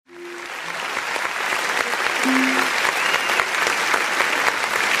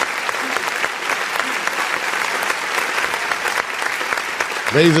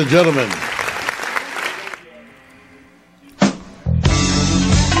Ladies and gentlemen, it's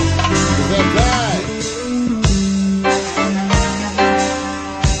that time.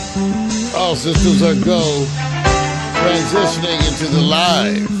 All systems are go. Transitioning into the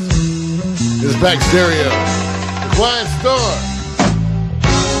live. This is back stereo. The Quiet Storm.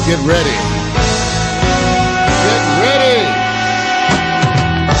 Get ready. Get ready.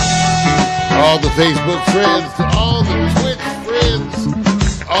 All the Facebook friends, to all the Twitch friends,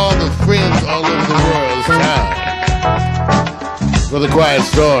 all the friends all over the world. It's time for the Quiet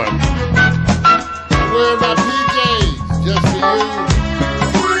Storm. I'm wearing my PJs just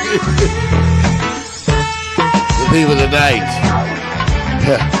for you. The theme of the night.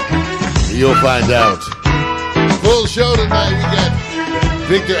 You'll find out. Full show tonight. We got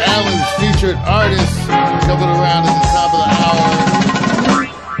Victor Allen's featured artist coming around at the top of the hour.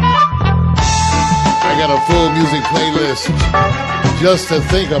 I got a full music playlist just to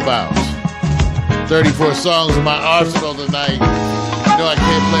think about. 34 songs in my arsenal tonight. You know I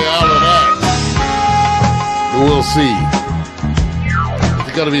can't play all of that. But we'll see.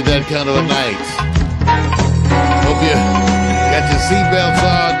 It's going to be that kind of a night. Hope you got your seatbelts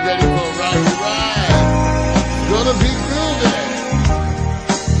on, ready for a rocky ride. It's gonna be groovy.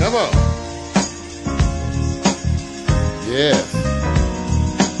 Come on. Yes.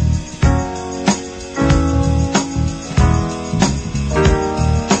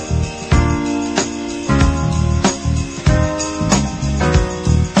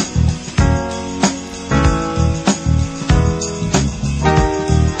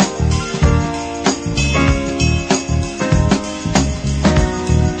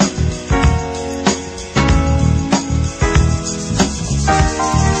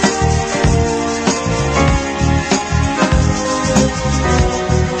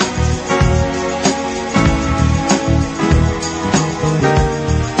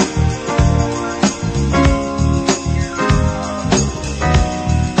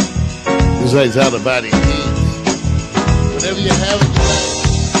 That's how the body eats. Whenever you have it,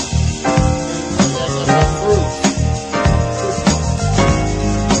 fruit.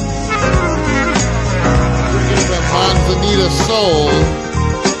 Get some Manzanita Soul,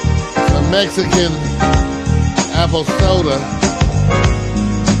 some Mexican apple soda,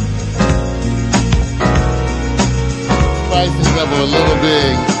 spices up with a little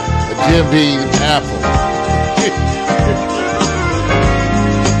bit of Jim Beam apple.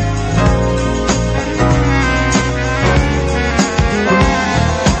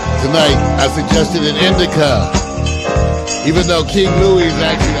 Tonight, I suggested an indica, even though King Louis is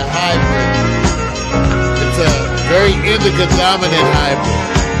actually a hybrid. It's a very indica-dominant hybrid.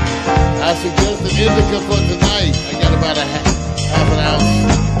 I suggest an indica for tonight. I got about a half an ounce.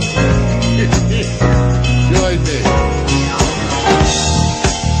 Join me.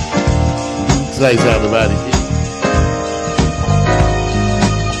 It's nice how the body eats.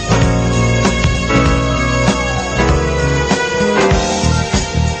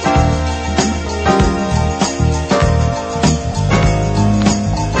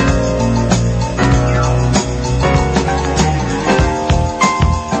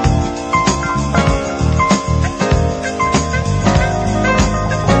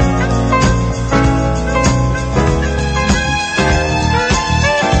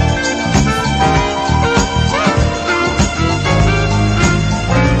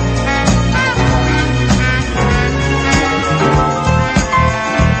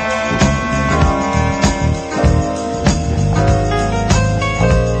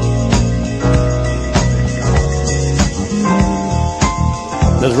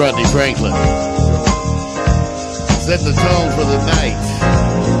 That's Rodney Franklin. Set the tone for the night.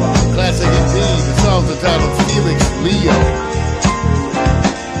 Classic indeed. The song's entitled Felix Leo.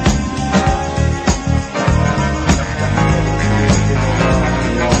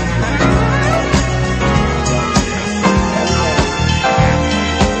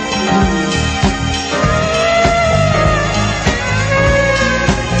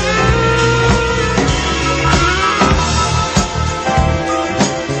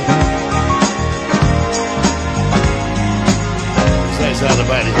 How the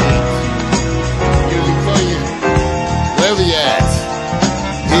body thinks. Music for you, wherever you're at.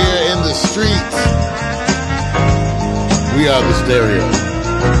 Here in the streets, we are the stereo.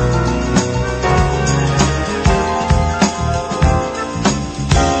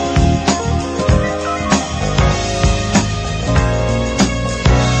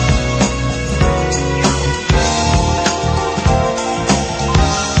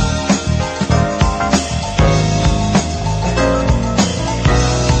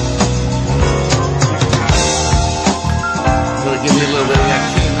 Give me a little bit of that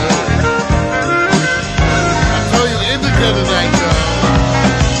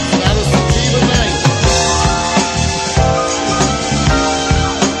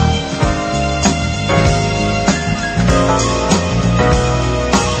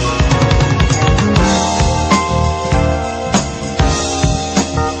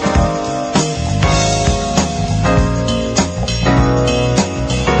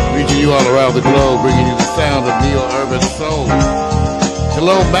around the globe, bringing you the sound of neo-urban soul.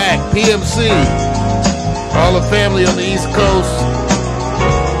 Hello, Mac, PMC, all the family on the East Coast,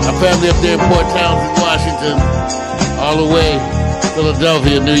 our family up there in Port Townsend, Washington, all the way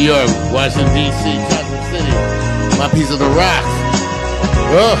Philadelphia, New York, Washington, D.C., Kansas City, my piece of the rock,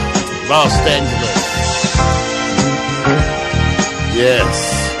 Los Angeles. Yes.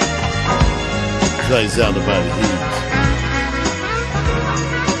 Tell you something about the heat.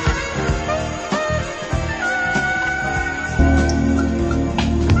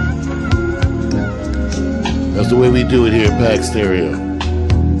 That's the way we do it here in Pack Stereo.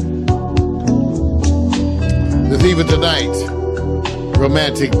 This even tonight,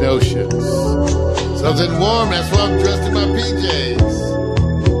 romantic notions. Something warm, that's why I'm dressed in my PJs.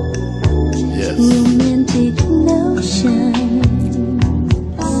 Yes. Romantic notions.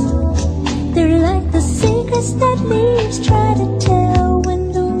 They're like the secrets that leaves try to tell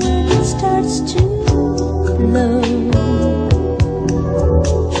when the wind starts to blow.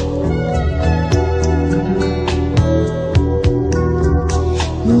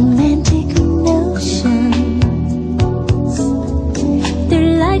 Romantic notions.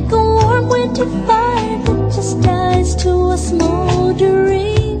 They're like a warm winter fire that just dies to a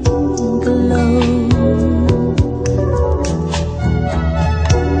smoldering glow.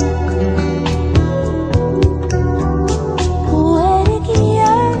 Poetic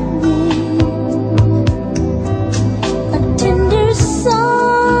yearning, a tender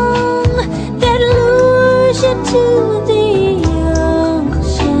song that lures you to the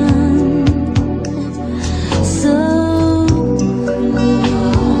ocean. So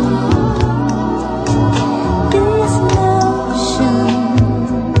these notions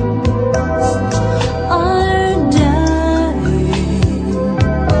are dying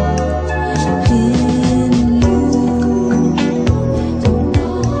in you.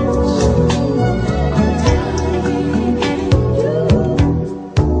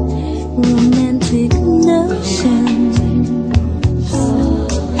 Romantic notions.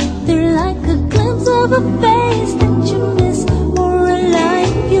 They're like a glimpse of a face that you miss or a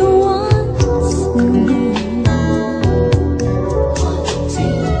life you once knew.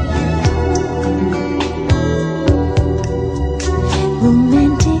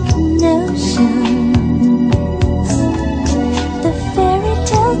 Romantic notions. The fairy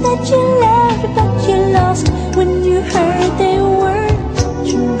tales that you loved but you lost when you heard they weren't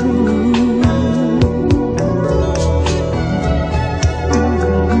true.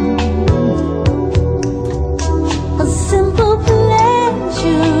 A simple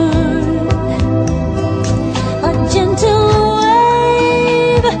pleasure, a gentle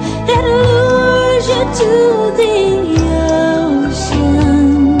wave that lures you to the ocean.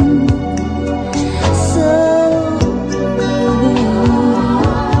 So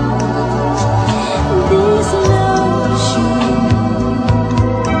these notions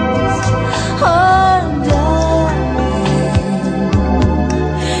are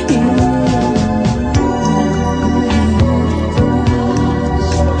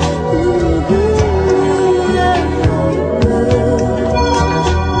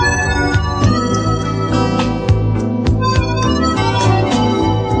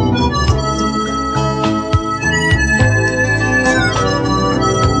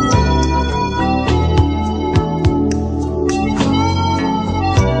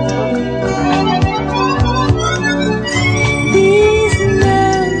these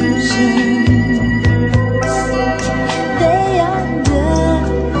notions, they are dying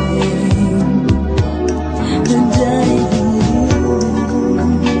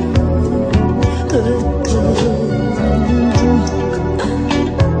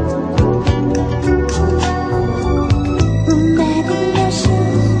romantic notions,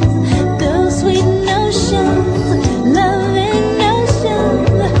 those sweet notions, loving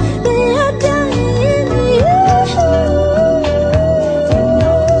notions, they are dying in you.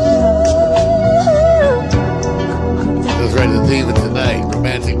 That's right, the theme of tonight,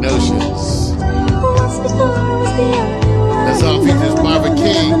 romantic notions. Once before I was the only one. That song features Marvin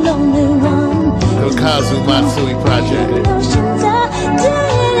King, The lonely one. the Kazu Matsui Project. Notions are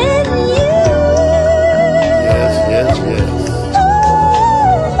dying in you. Yes, yes, yes.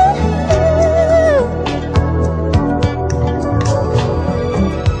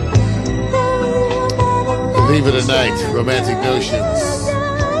 Leave it tonight, romantic notions.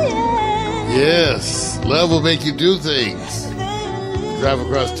 Yes, love will make you do things. Drive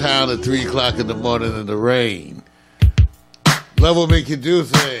across town at 3 o'clock in the morning in the rain. Love will make you do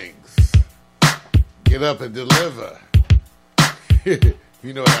things. Get up and deliver.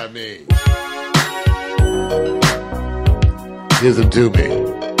 You know what I mean. Here's them to me.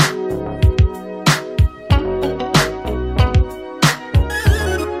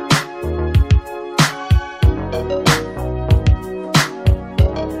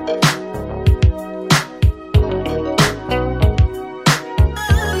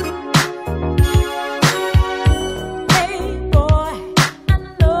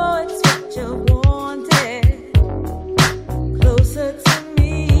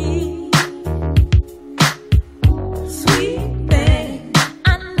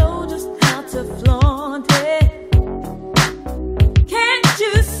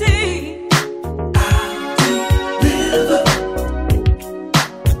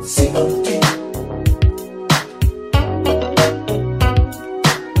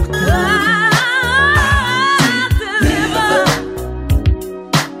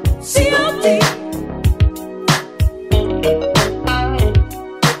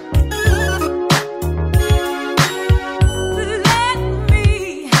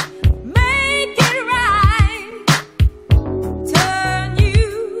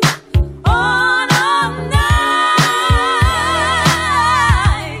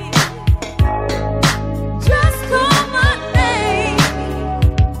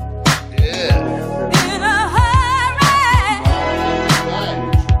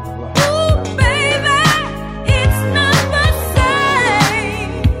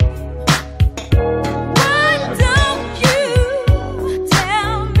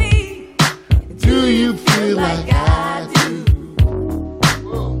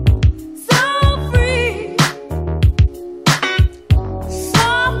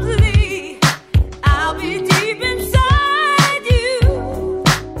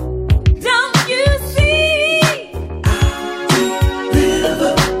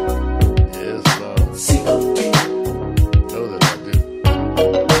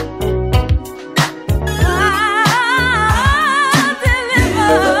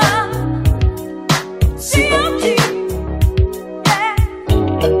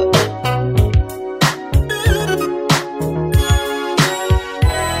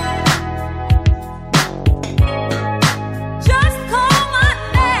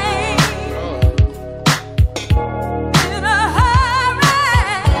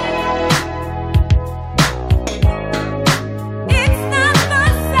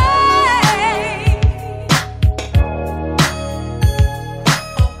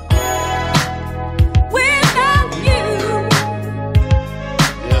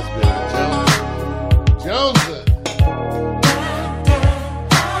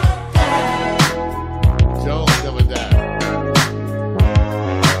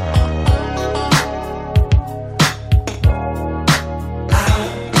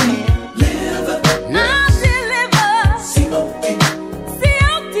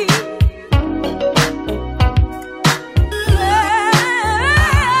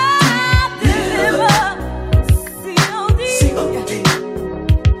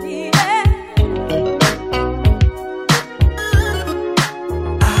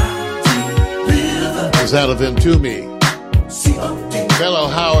 Just handed them to me. Fellow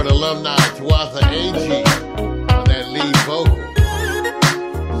Howard alumni Tuatha A.G. on that lead vocal.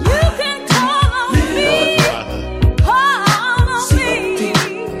 You can call on me. Call on me.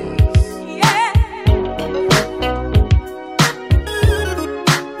 Yeah.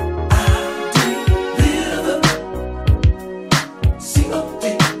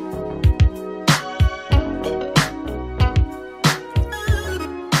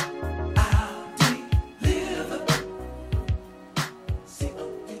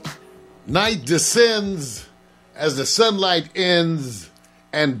 Night descends as the sunlight ends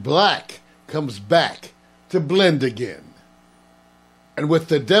and black comes back to blend again. And with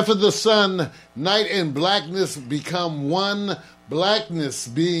the death of the sun, night and blackness become one, blackness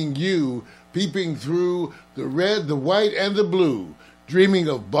being you, peeping through the red, the white, and the blue, dreaming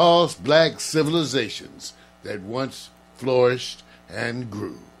of boss black civilizations that once flourished and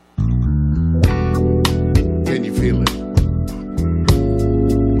grew. Can you feel it?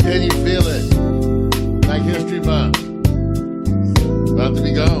 Can you feel it? Black History Month. About to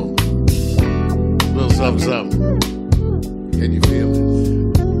be gone. A little something, something. Can you feel it?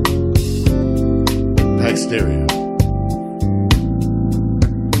 Pack Stereo.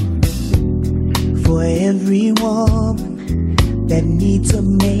 For every woman that needs a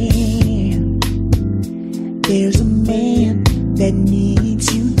man, there's a man that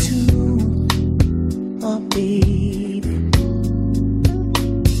needs you too, oh baby.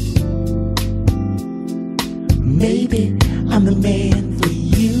 Maybe I'm the man for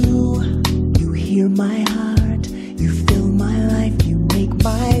you. You hear my heart, you fill my life, you make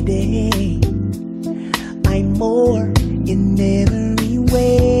my day. I'm more in every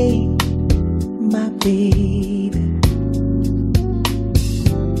way, my baby.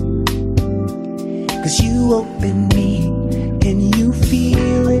 'Cause you open me and you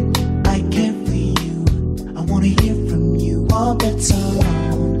feel it. I care for you. I wanna hear from you all that's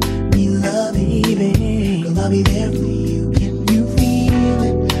around me, love, baby. I'll be there for you. Can you feel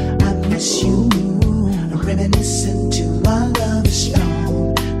it? I miss you. I'm reminiscing to our love is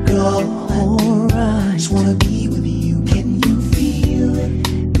strong. Girl, alright. Just wanna be with you. Can you feel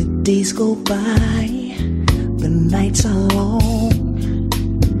it? The days go by, the nights are long,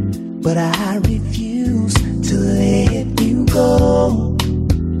 but I refuse to let you go.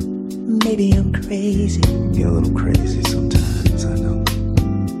 Maybe I'm crazy. You're a little crazy sometimes, I know.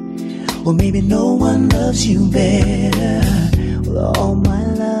 Or maybe no one loves you better. With all my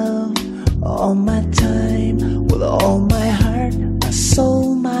love, all my time, with all my heart, my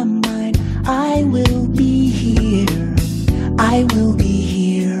soul, my mind, I will be here. I will be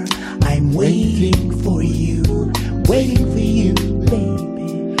here. I'm waiting for you, baby,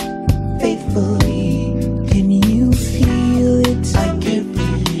 faithfully. Can you feel it? I care for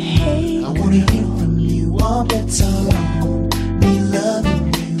you. Hey, I wanna hear from you all that's around me, loving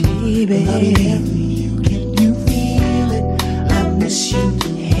you, baby. I'll be there for you. Can you feel it? I miss you.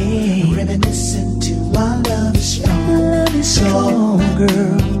 Hey, reminiscing to our love is strong. Love is strong,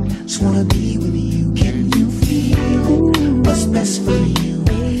 girl. Just wanna be with you. Can you feel it? What's best for you?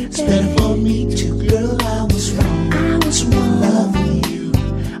 It's better for me too, girl. I was wrong. I was wrong. Loving you.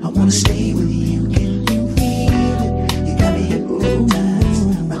 I wanna stay with you. Can you feel it? You got me hypnotized.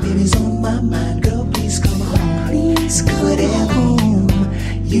 My baby's on my mind, girl. Please come home. Please come home.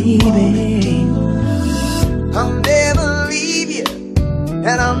 You baby. I'll never leave you,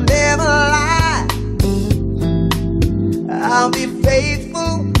 and I'll never lie. I'll be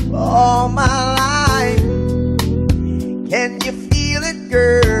faithful all my life. Can you feel it,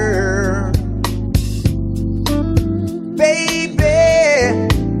 girl? Baby,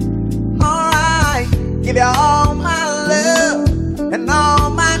 alright. Give you all my love and all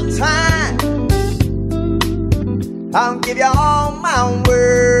my time. I'll give you all my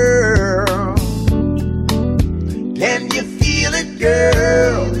world. Can you feel it,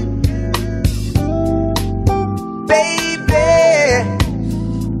 girl? Baby,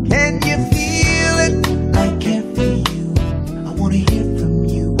 can you feel it? I care for you. I wanna hear from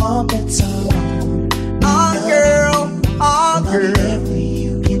you all that's around. Oh, girl, oh, I'll be girl. there for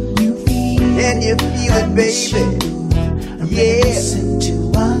you. Can you feel it? Can you feel it, baby? Yeah. Listen to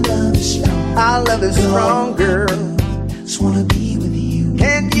our love is strong. Our love is strong, girl. Just wanna be with you.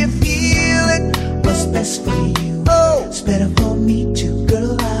 Can you feel it? What's best for you? Oh, It's better for me too,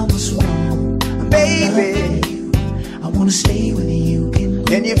 girl. I was wrong. I'm baby. loving you. I wanna stay with you.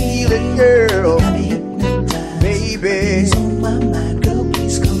 Can you feel it, girl? Got me hypnotized. Baby. It's on my mind, girl.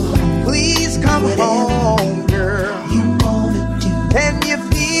 Please come home. Please come home, girl. You wanna do? Can you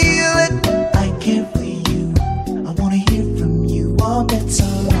feel it? I care for you. I wanna hear from you. All bets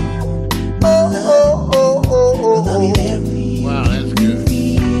are on. Oh, oh, oh.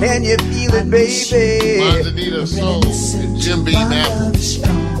 Can you feel it, baby? Manzanita Soul and Jim Beam Apple.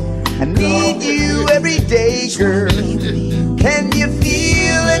 I need you every day, girl. Can you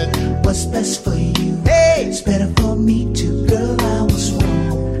feel it? What's best for you? Hey, It's better for me too, girl. I was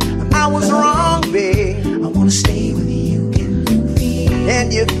wrong. I was wrong, babe. I wanna stay with you. Can you feel it?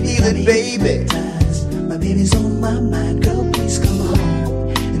 Can you feel it, baby? My baby's on my mind, girl. Please come home.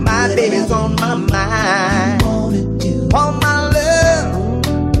 And My baby's on my mind. wanna do. All my love,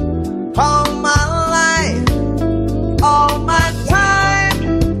 all my life, all my time,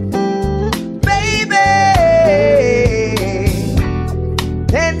 baby.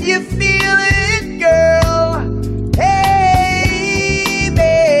 Can you feel it, girl? Hey,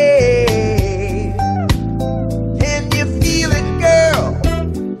 babe. Can you feel it, girl?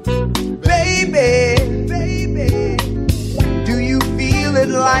 Baby, baby. Do you feel it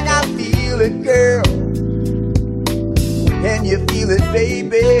like I feel it, girl? Can you feel it,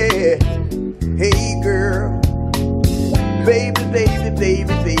 baby? Hey, girl. Baby, baby,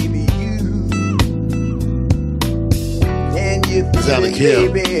 baby, baby, you. Can you It's feel Alec it,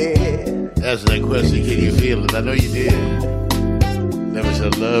 Hill. baby? Answer that question, can you feel it? I know you did. Never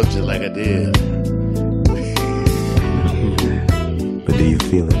should have loved you like I did. But do you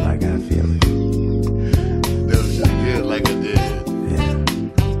feel it like I feel it? Never should have did like I did. Yeah.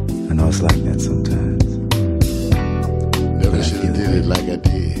 I know it's like that sometimes. Never But I should have feel did it like I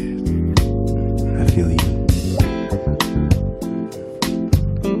did. I feel you.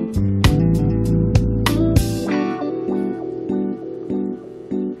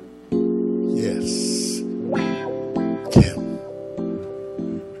 Yes. Kim.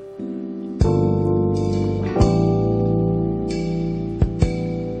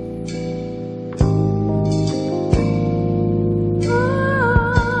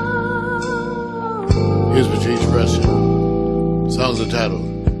 Here's Patrice Russia. Songs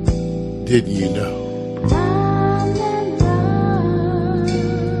entitled Didn't You Know?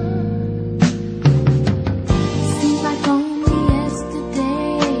 Seems like only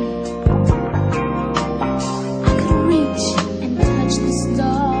yesterday I could reach and touch the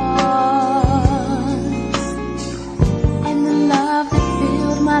stars, and the love that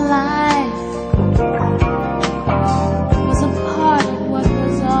filled my life was a part of what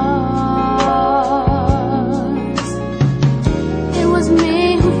was ours. It was me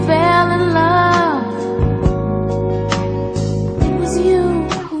who fell in love. It was you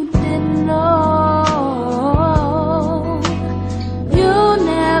who didn't know. You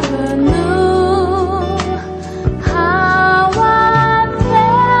never knew how I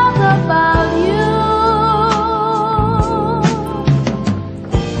felt about you.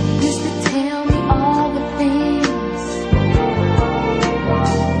 Used to tell me all the things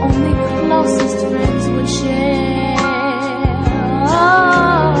only closest friends would share.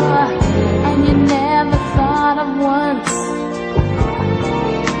 And you never thought of once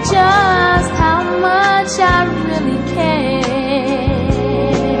just how much I really care.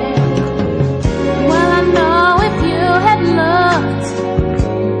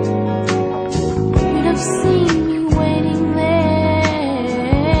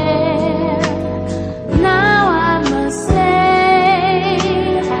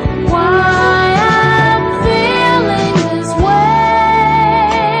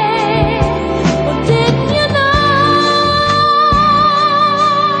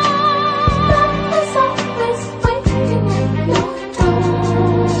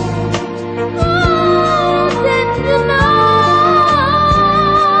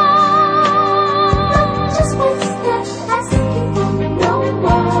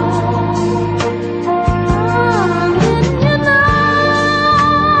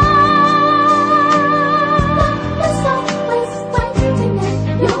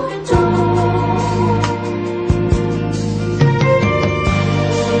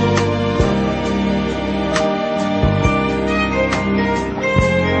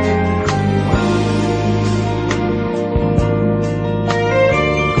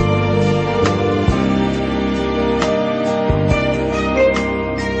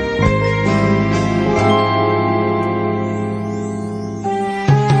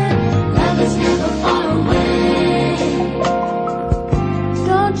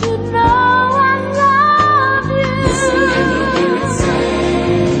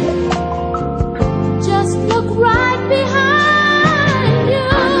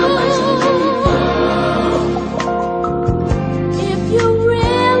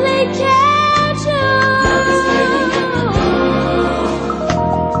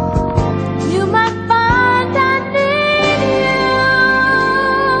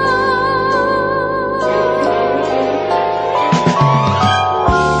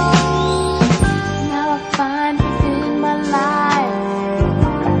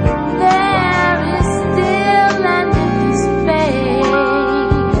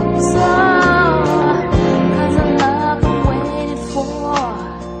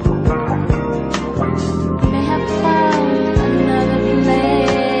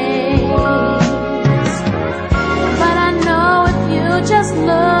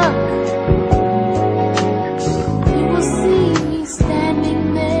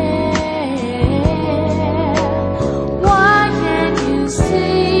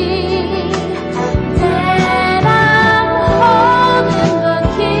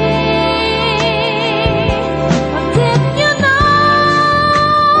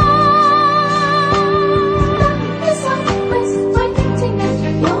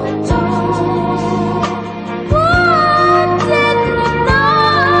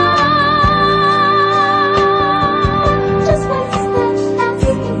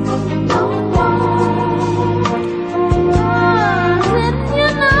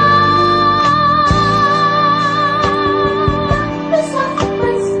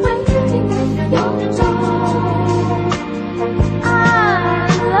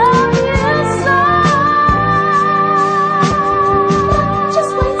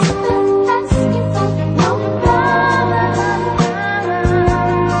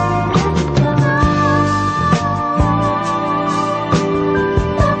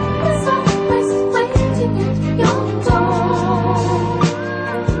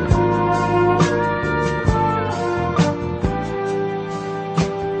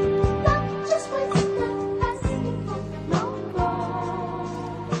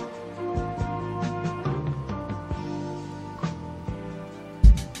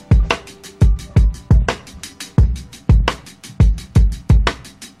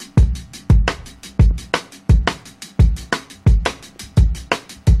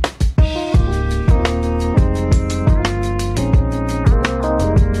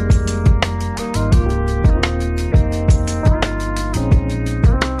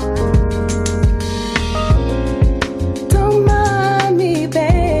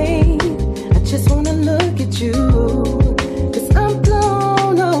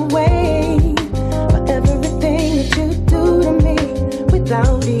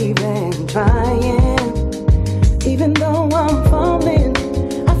 without even trying. Even though I'm falling,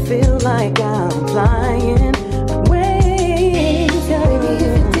 I feel like I'm flying. Wait, baby,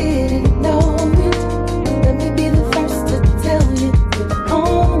 if you didn't know it, let me be the first to tell you that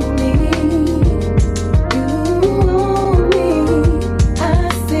only you own me. I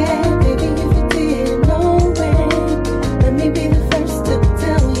said, baby, if you didn't know it, let me be the first to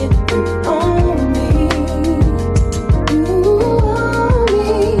tell you that only you own me.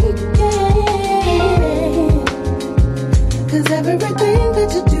 Yeah. 'Cause everything that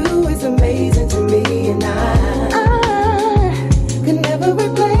you do is amazing to me, and I could never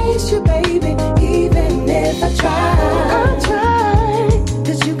replace you, baby, even if I try. I try,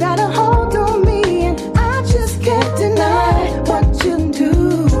 'cause you got a hold on me, and I just can't deny what you do.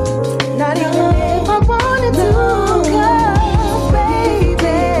 Not even if I wanted to, 'cause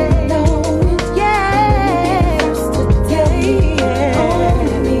baby, yeah, first to tell you,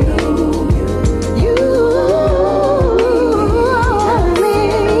 only you own me.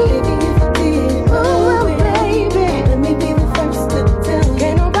 Oh, baby, let me be the first to tell you.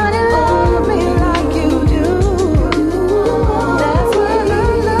 Can't nobody love me like you do. That's when I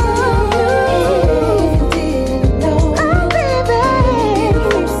love you. Oh, baby,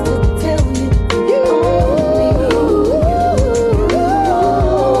 first to tell you, you own me.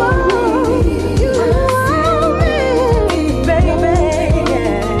 You own me, baby.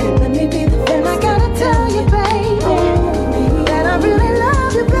 Let me be the first. And I gotta tell you, baby, that I really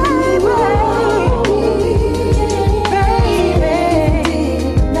love you, baby. Baby,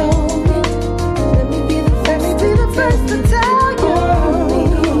 no, let me be the first to tell you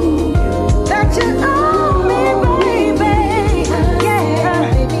that you own me, baby.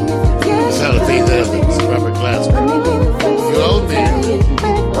 Yeah, Salafita, Robert Glasper. You own me.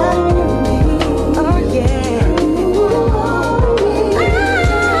 oh yeah.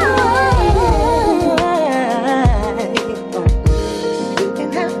 You can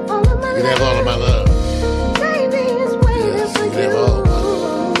have all of my You can have all of my love. baby is waiting Yes, for you can have you. all.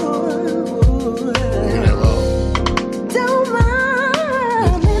 You can have all. Don't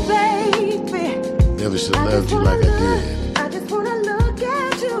mind me, baby. Never should have loved you like I did. I just wanna look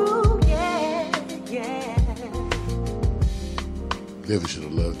at you, yeah, yeah. Never should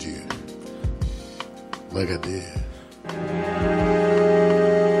have loved you like I did.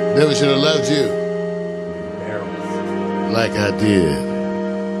 Never should have loved you like I did.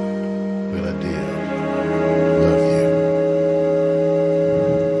 But I did love you.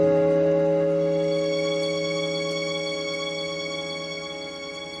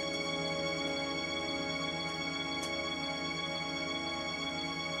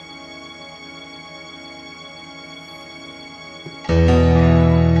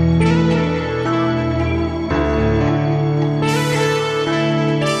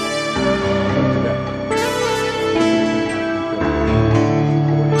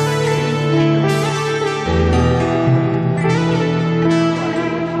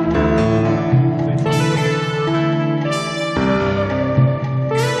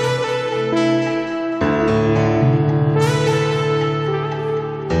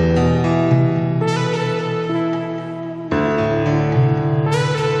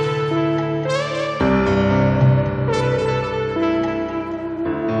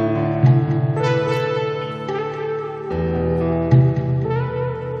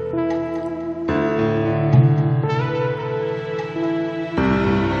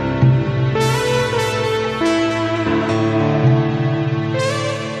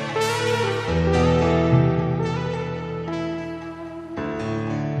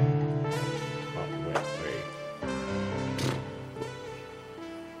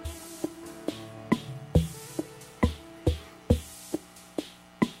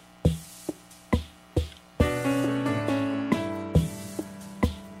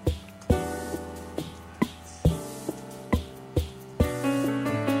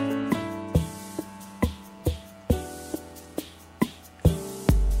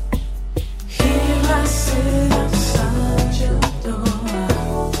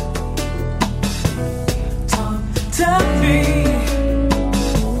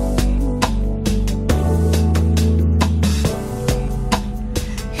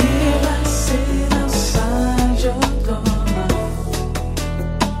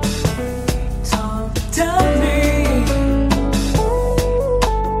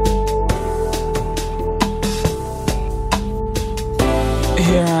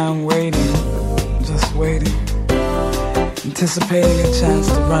 Here I am waiting, just waiting, anticipating a chance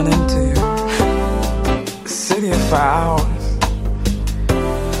to run into you. Sitting for hours.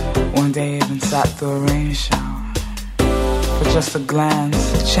 One day even sat through a rain shower. But just a glance,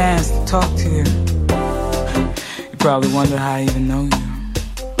 a chance to talk to you. You probably wonder how I even know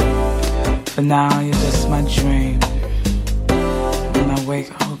you. For now, you're just my dream. When I wake,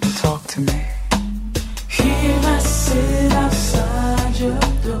 I hope you talk to me. Here I sit outside your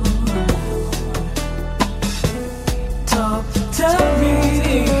door. Talk to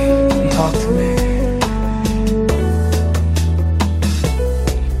me. Talk to me.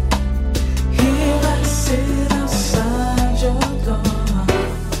 Here I sit outside your door.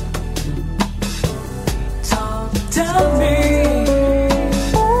 Talk to me.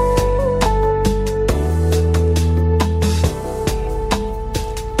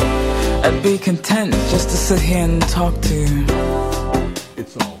 I'd be content just to sit here and talk to you.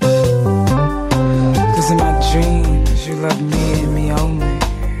 It's all. Cause in my dreams you love me and me only.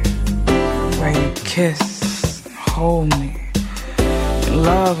 Where you kiss and hold me.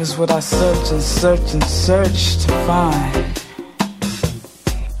 Love is what I search and search and search to find.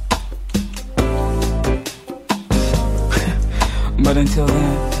 But until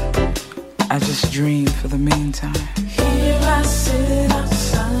then, I just dream for the meantime. Here I sit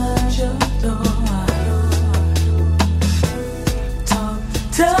outside your door. Talk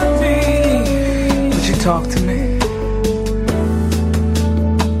to me. Would you talk to me?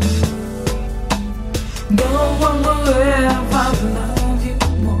 No one will ever love you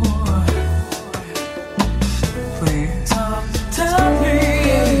more. Please, Talk to me.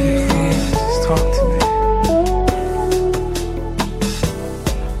 please, just talk to me.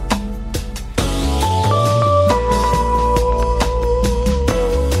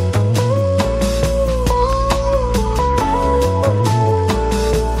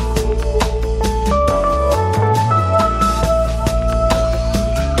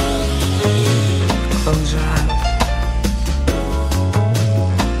 Close your eyes.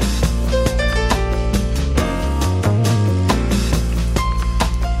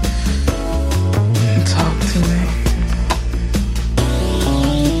 Talk to me.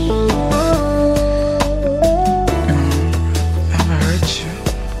 Have I hurt you?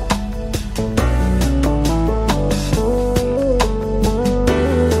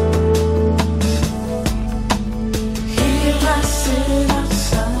 Here I sit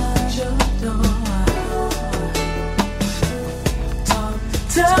outside your door. Talk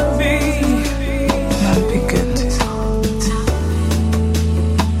to me. That'd be good to you.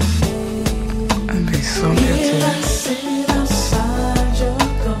 That'd be so good to Here I you. sit outside your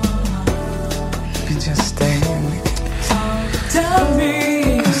door. If you just stay and we can Talk to me.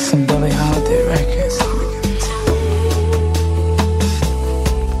 have some Billie Holiday records.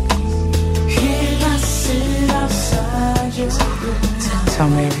 Here I sit outside your door. Tell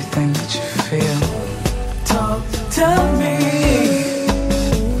me everything that you feel Talk to me.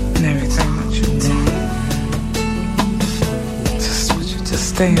 and everything that you want. Just would you just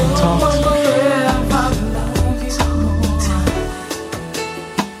stay and talk to me?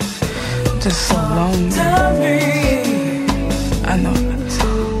 I'm just so lonely. I know that.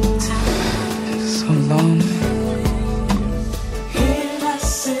 I'm just so lonely. Here I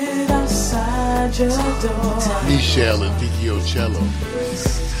sit outside your door. Michelle and Vicky Ocello.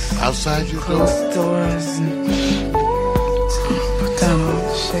 Outside your door? Close the doors and put down all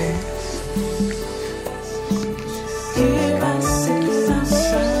the shades. Here I sit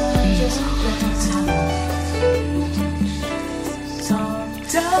outside your door. Talk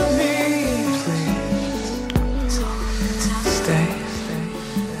to me. Please, stay.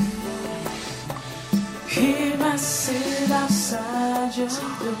 Here I sit outside your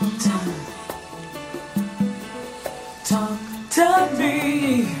door. Talk to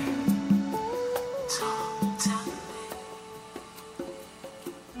me.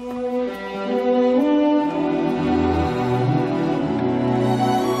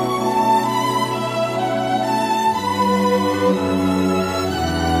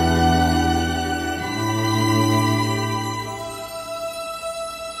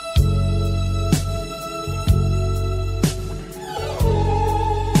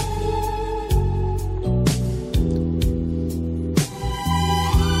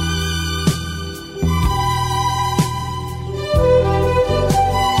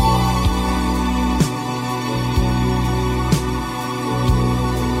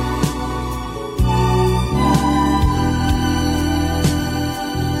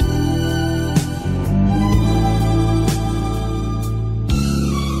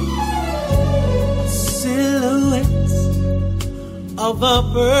 of a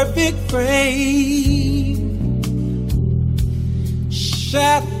perfect frame.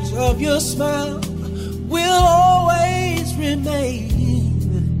 Shadows of your smile will always remain.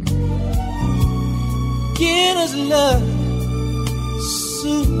 Beginner's love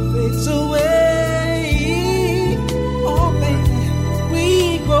fades away. Oh, baby,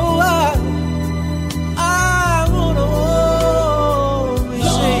 we grow up. I wanna always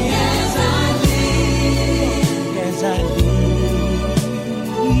say, as I live, as I live,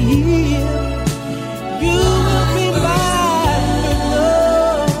 you will be mine,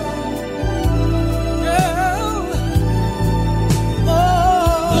 love, girl. Oh,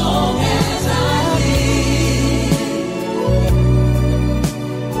 long as I live,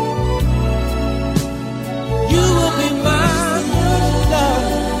 you will be mine, love,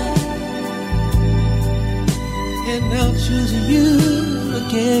 and I'll choose you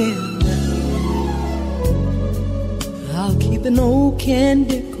again. I'll keep an old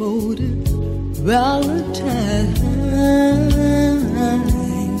candy coated Valentine,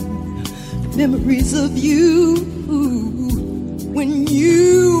 memories of you when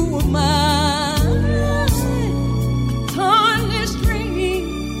you were mine. Tarnished ring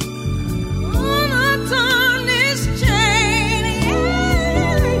on a tarnished chain.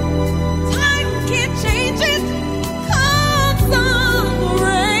 Time can't change it. Comes on the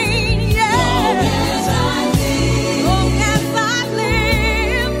rain. Yeah. Long as I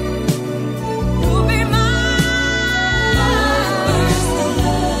live, you'll be mine.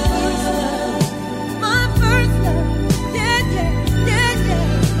 My first love. Yeah, yeah, yeah, yeah.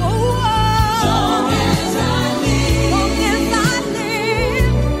 Oh, oh. Long as I live. Long as I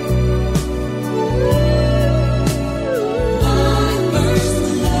live. My first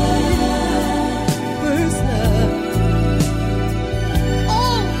love. First love.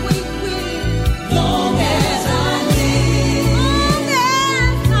 Always will. Long as I live. Long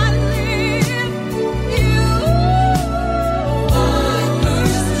as I live. You. My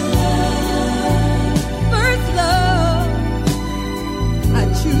first love. First love. I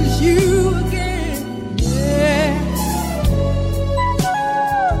choose you again. Yeah.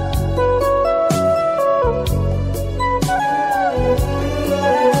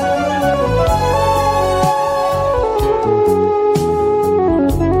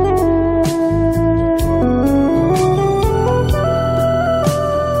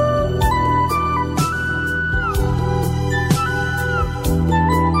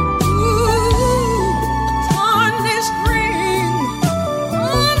 Tarnished ring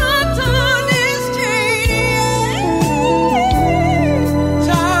on a tarnished chain.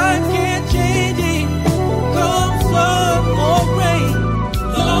 Time can't change it. Come sun or rain.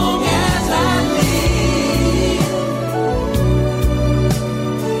 Long as I live,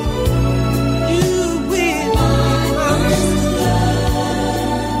 you will be my first love.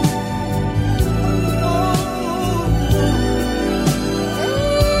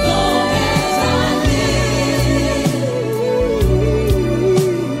 Long as I live,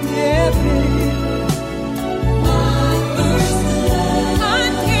 yeah, baby. My first love.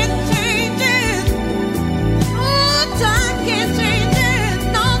 Time can't change it. Oh, time can't change it.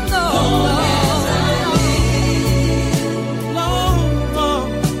 No, no. Long as I live. Long, long,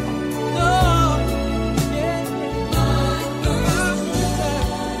 long. Yeah. My first love.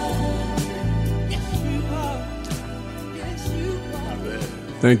 Yes, you are. Yes, you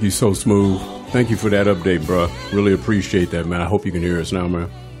are. Thank you, So Smooth. Thank you for that update, bro. Really appreciate that, man. I hope you can hear us now, man.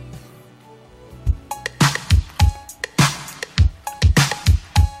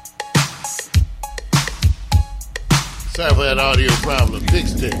 Sorry for that audio problem. Big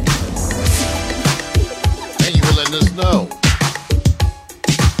stick. Thank you for letting us know.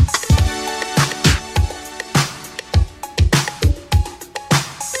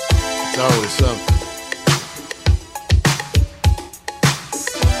 It's always something.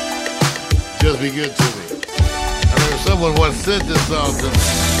 Just be good to me. I remember someone once said this song to me.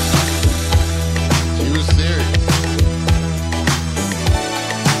 She was serious.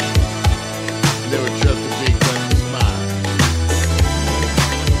 Never trust a big country smile.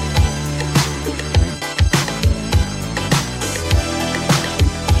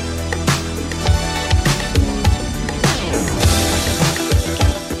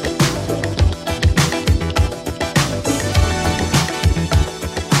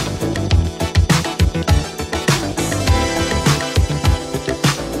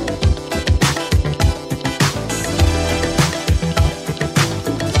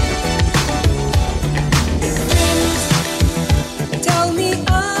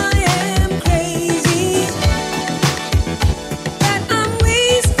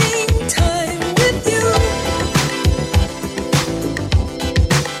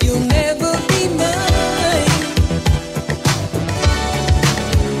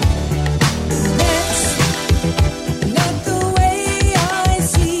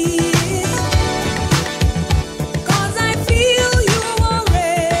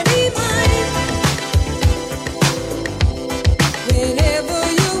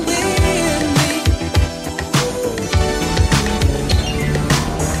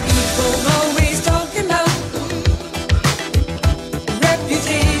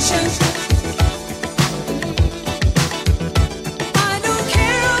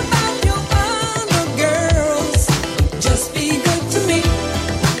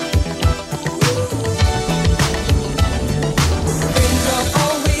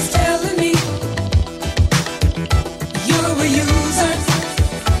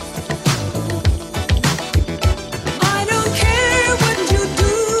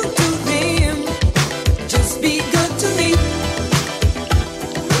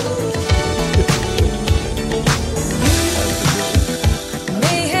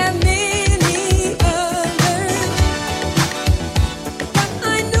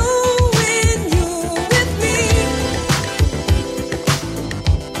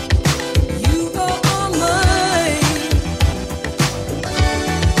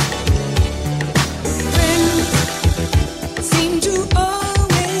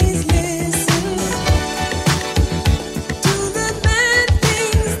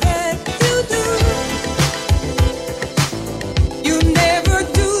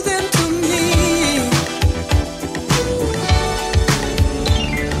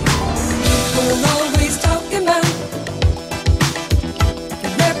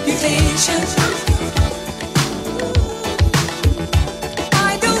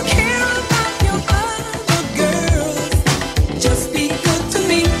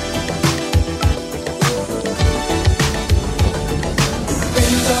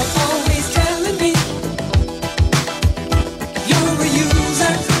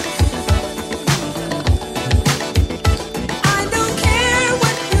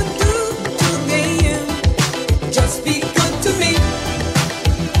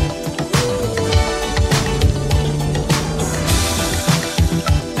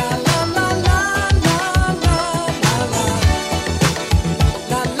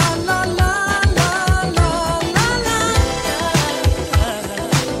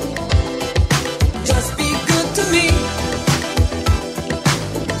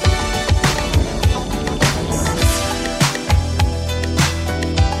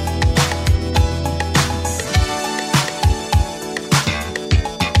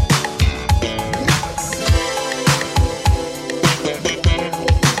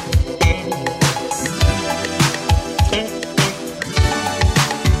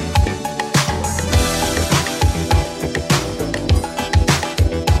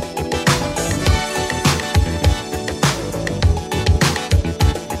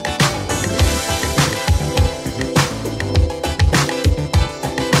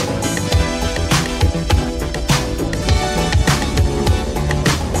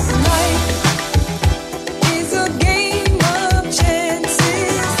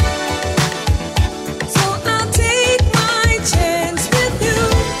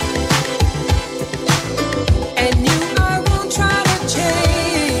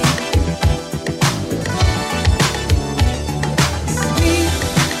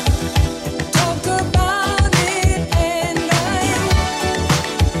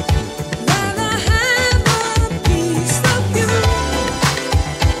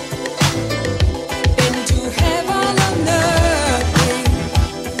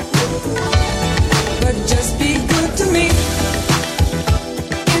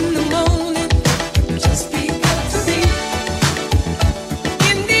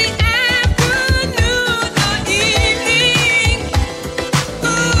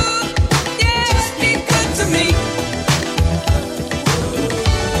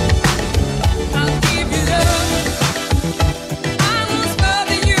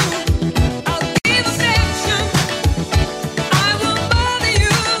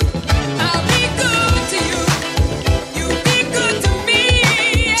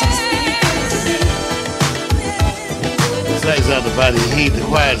 Out the body heat, the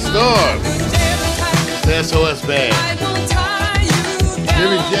quiet storm. It's the SOS band.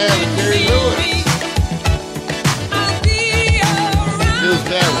 Jimmy Jam and Jerry Lewis. Here's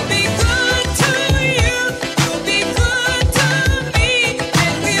that one.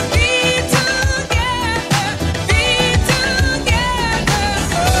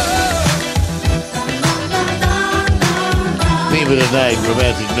 Theme of the night,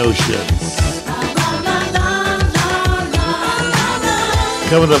 romantic notions.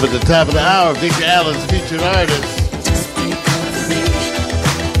 Coming up at the top of the hour, Victor Allen's featured artist.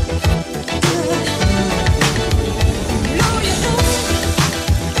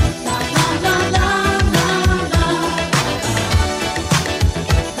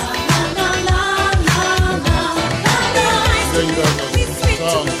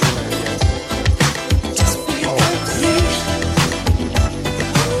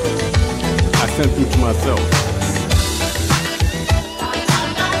 I sent them to myself.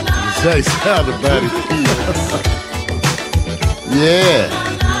 Say sound about it. Yeah.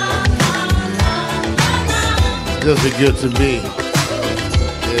 Just be good to me.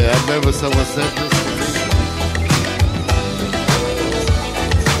 Yeah, I remember someone said this.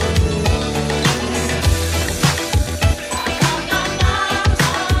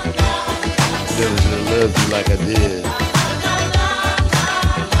 Never should have loved you like I did.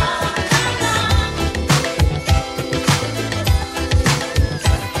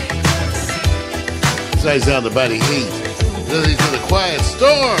 Sights down the body heat. Listening to the quiet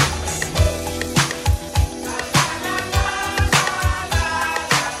storm.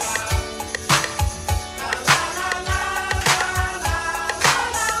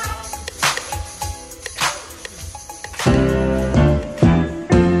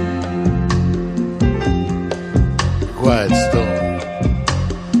 Quiet storm.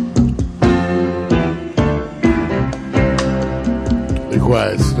 The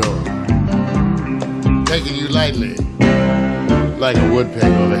quiet storm. Taking you lightly, like a woodpecker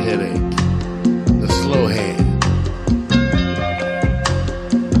on a headache, the slow hand.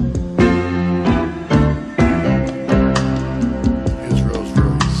 Here's Rose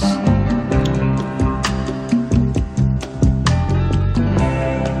Royce.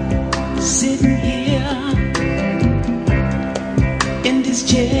 Sitting here in this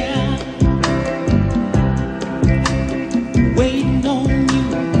chair, waiting on you.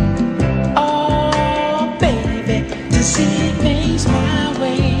 Oh, baby, to see things my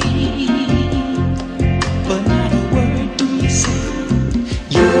way. But not a word do you say.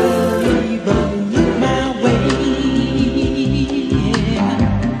 You don't even look my way. Yeah.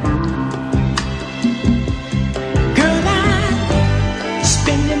 Girl, I'm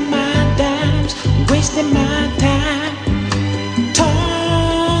spending my dimes, wasting my time,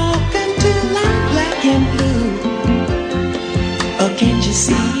 talking till I'm black and blue. Oh, can't you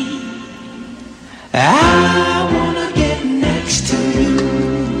see? I wanna get next to you.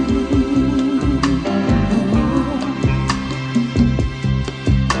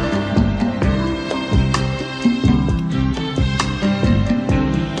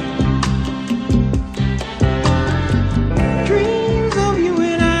 Dreams of you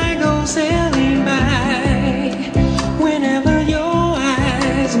and I go sailing by whenever your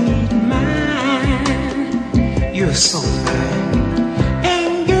eyes meet mine. You're so fine.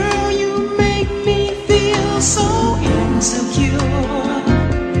 And girl, you make me feel so insecure.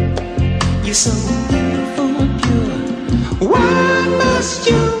 You're so beautiful and pure. Why must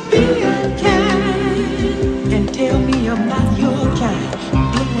you be unkind and tell me I'm not your kind?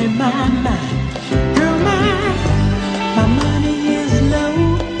 Blowing my mind. Girl, my money is low,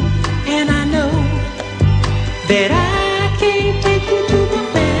 and I know that I can't take you to the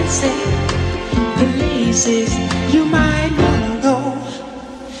fancy places you might wanna go.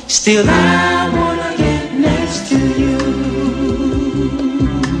 Still, I wanna get next to you.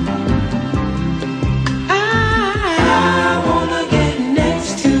 I wanna get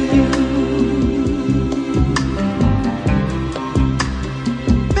next to you.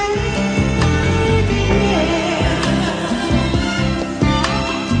 Baby,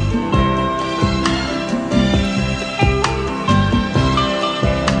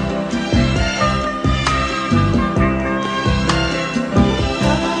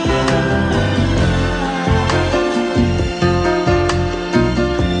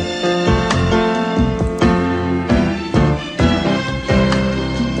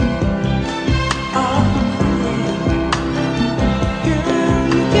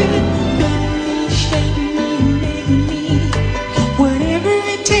 whatever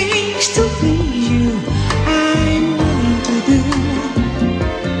it takes to please you, I'm willing to do.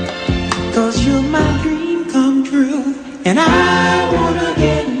 'Cause you're my dream come true, and I wanna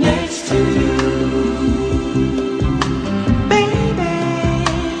get next to you. Baby,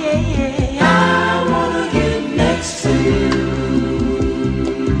 I wanna get next to you.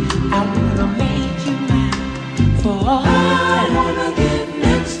 I wanna make you mine for all time. I wanna get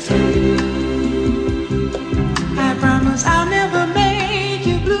next to you. I promise I'll never make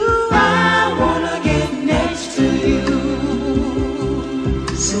you blue. I wanna get next to you.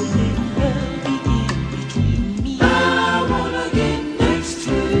 So let love begin between me. I wanna get next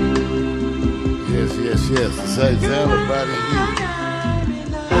to you. Yes, yes, yes. The sights down the body heat.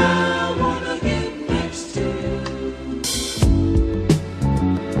 I wanna get next to you.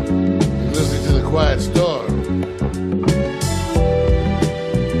 You're listening to the quiet storm.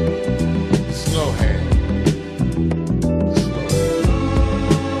 Slow hand. Slow hand.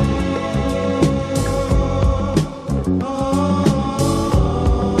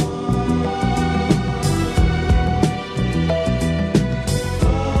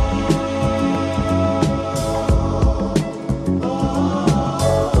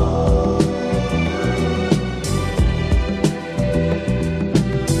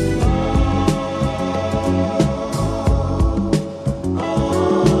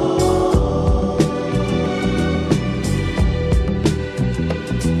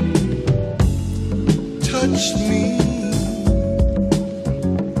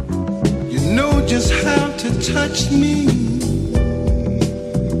 touch me,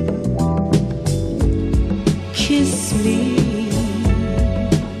 Kiss me.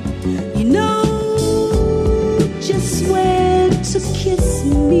 You know just where to kiss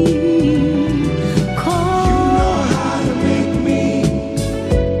me. Call how to make me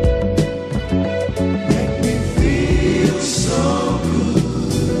feel so good.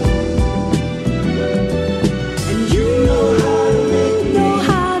 and you know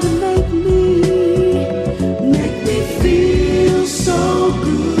how to make me feel so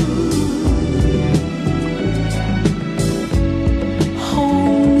good.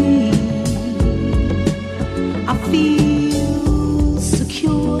 hold me. I feel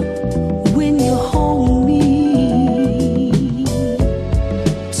secure when you hold me.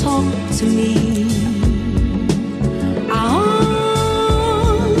 Talk to me. I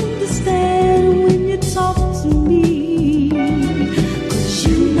understand when you talk to me. 'Cause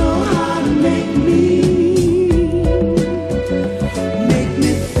you know how to make me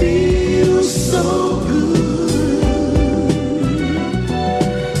feel so good.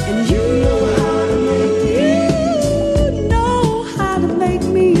 and you know how to make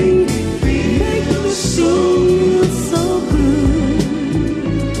me feel so good.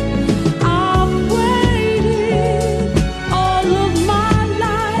 I've waited all of my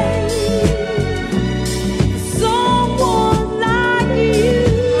life for someone like you.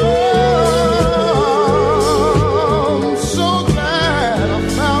 I'm so glad I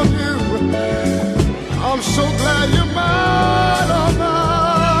found you. I'm so glad you're mine.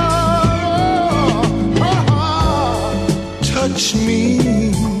 Touch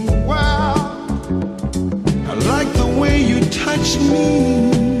me. Wow. I like the way you touch me.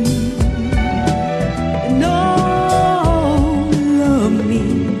 No, love me.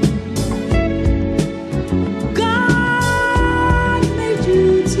 God made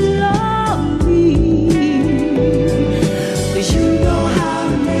you to love me. 'Cause you know how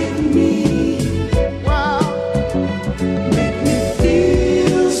to make me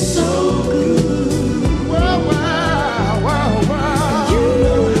feel so good. Wow, wow, wow, wow. You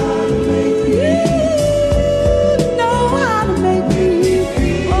know how to make me.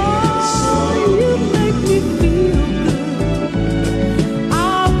 Oh, you make me feel good.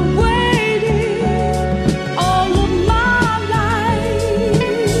 I've waited all of my life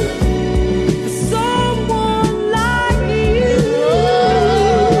for someone like you.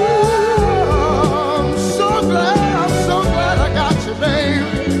 I'm so glad I got you, babe.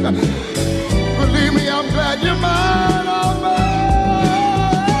 Believe me, I'm glad you're mine.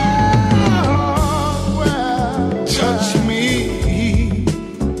 Oh, well. Touch me.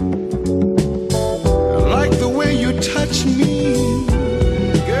 I like the way you touch me.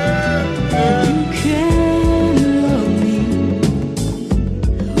 Girl. You can love me,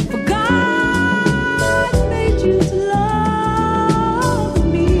 for God made you to love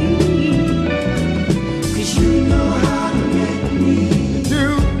me. 'Cause you know how to make me Do.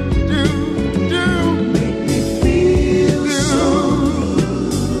 Feel so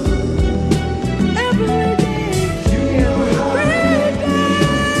every day. You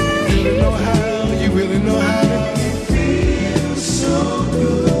know how. you really know how to feel so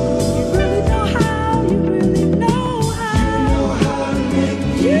good. You really know how. You really know how.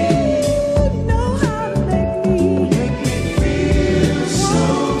 You know how to make me Feel so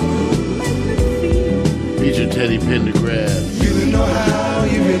make me feel. Feature Teddy Pendergrass. You really know how,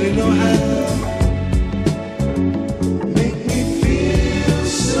 you really know how. Make me feel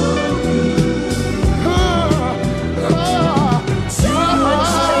so good.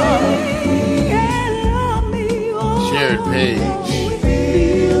 Jared Page.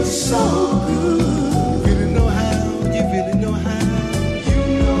 Feel so good. You really know how, you really know how. You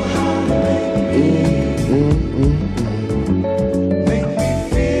know how to make me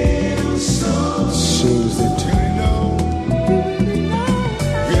feel so Seems that really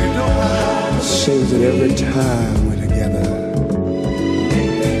know how. seems that every time we're together,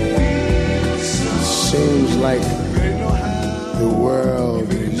 seems like the world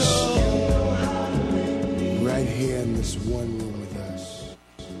is right here in this one room with us.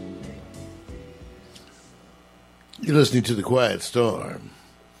 You're listening to The Quiet Storm.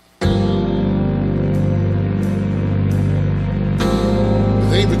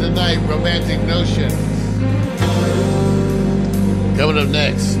 Theme of the night, Romantic Notion. Coming up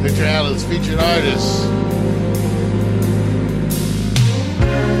next, Victor Allen's featured artist.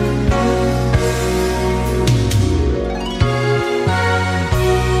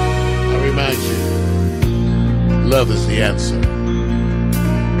 I remind you, love is the answer.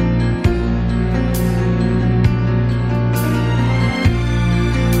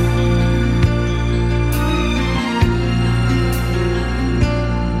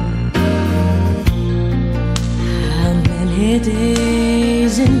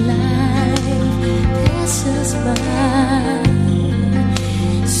 days in life pass us by,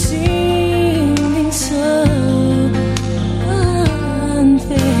 seeming so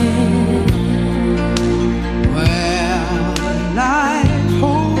unfair. Well, life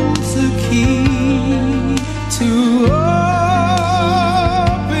holds the key to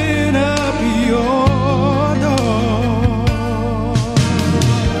open up your door.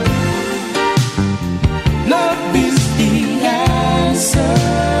 Love is the answer.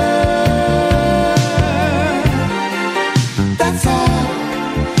 That's all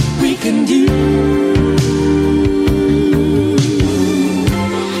we can do.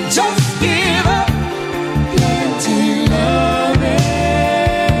 Just give up plenty loving.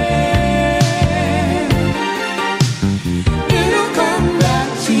 It'll come back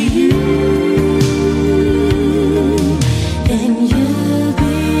to you, And you'll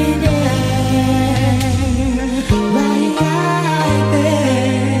be there, right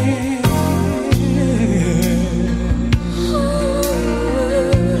there.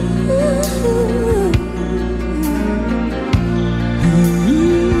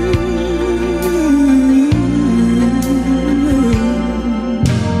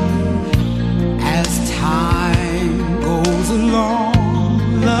 As time goes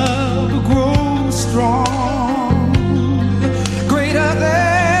along, love grows strong, greater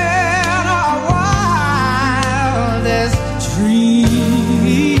than our wildest dream.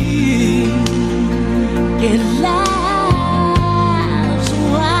 it laughs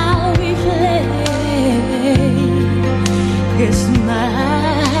while we play. It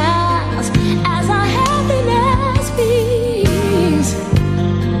smiles as our happiness beams.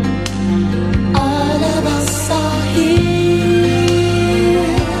 All of us are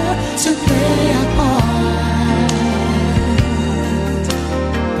here to play a part.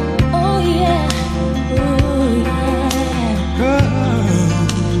 Oh yeah, oh yeah.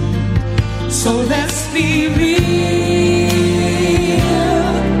 So let's be real.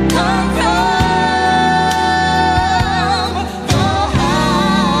 Come from the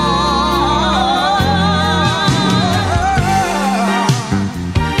heart.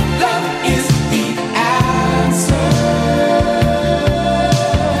 Love is the answer.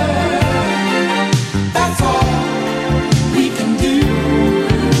 That's all we can do.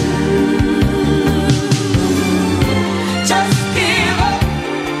 Just give up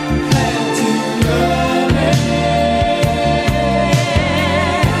plenty loving.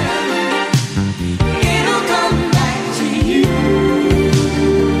 It'll come back to you.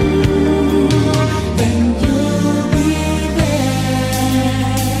 Then you'll be there,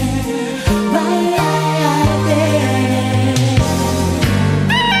 right there.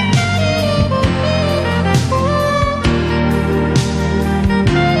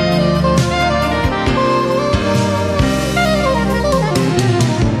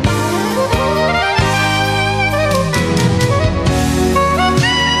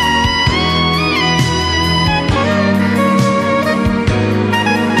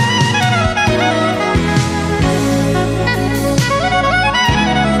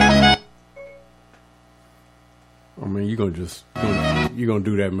 I mean, you gonna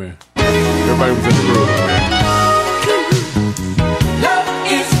do that, man. Everybody was in the room, man. Love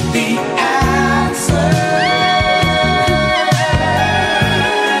is the answer.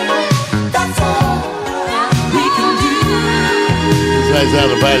 That's all we can do. Besides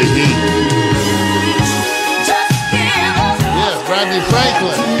out of body heat. Just give us Yes, Rodney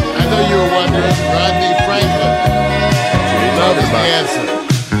Franklin. I know you were wondering. Rodney Franklin. Love is the answer.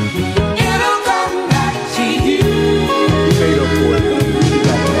 it'll come back to you. He made up for it.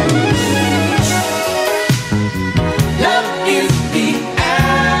 Love is the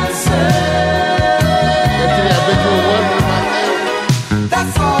answer. I bet you were wondering about that.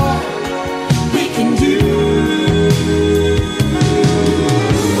 That's all we can do.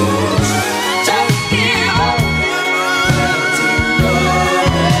 Just give up plenty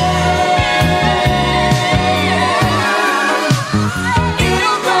loving.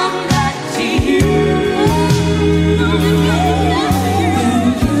 It'll come back to you. Then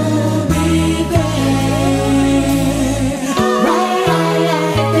you'll be there,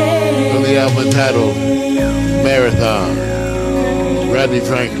 right there. From the album titled Marathon. Rodney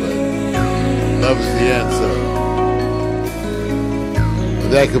Franklin. Love is the answer.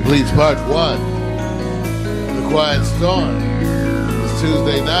 And that completes part one. The Quiet Storm. It's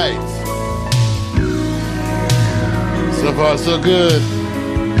Tuesday night. So far, so good.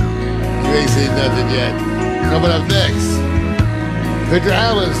 You ain't seen nothing yet. Coming up next, Victor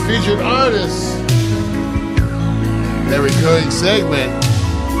Allen's featured artists. That recurring segment.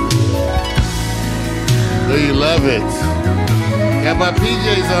 Do you love it? Got my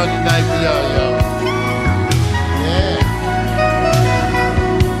PJs on tonight for y'all, y'all. Yeah.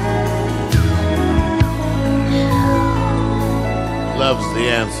 Love's the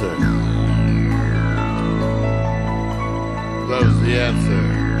answer. Love's the answer.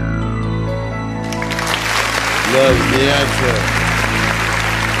 Love's the answer.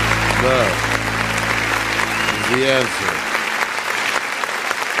 Love is the answer.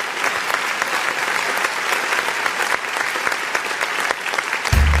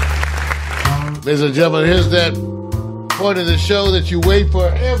 Ladies and gentlemen, here's that point of the show that you wait for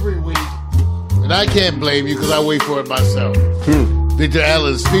every week. And I can't blame you because I wait for it myself. Victor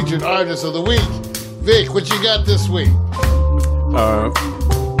Allen's featured artist of the week. Vic, what you got this week?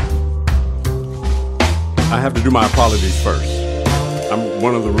 I have to do my apologies first. I'm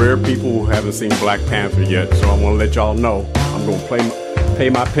one of the rare people who haven't seen Black Panther yet, so I want to let y'all know I'm going to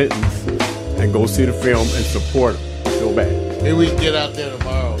pay my pittance and go see the film and support it. I feel bad. Maybe we can get out there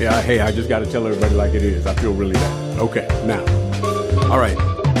tomorrow. Yeah, hey, I just got to tell everybody like it is. I feel really bad. Okay, now. All right.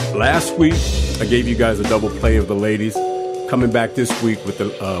 Last week, I gave you guys a double play of the ladies. Coming back this week with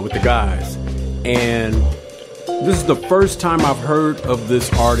the guys. And this is the first time I've heard of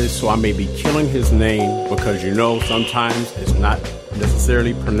this artist, so I may be killing his name because, you know, sometimes it's not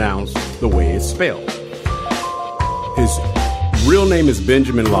necessarily pronounced the way it's spelled. His real name is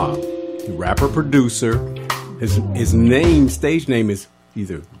Benjamin Law. Rapper, producer. His stage name is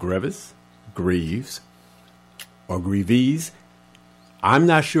either Greaves, or Greaves. I'm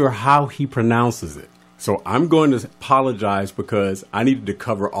not sure how he pronounces it. So I'm going to apologize because I needed to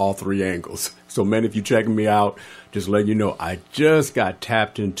cover all three angles. So, man, if you're checking me out, just let you know I just got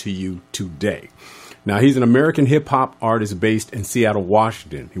tapped into you today. Now, he's an American hip-hop artist based in Seattle,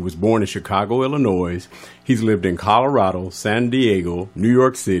 Washington. He was born in Chicago, Illinois. He's lived in Colorado, San Diego, New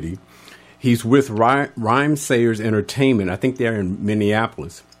York City. He's with Rhyme Sayers Entertainment. I think they're in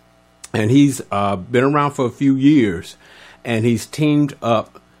Minneapolis. And he's been around for a few years. And he's teamed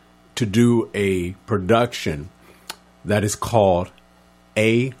up to do a production that is called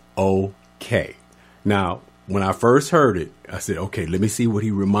A-OK. Now, when I first heard it, I said, okay, let me see what he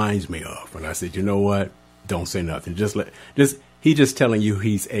reminds me of. And I said, you know what? Don't say nothing. He's just telling you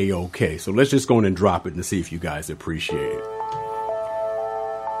he's A-OK. So let's just go in and drop it and see if you guys appreciate it.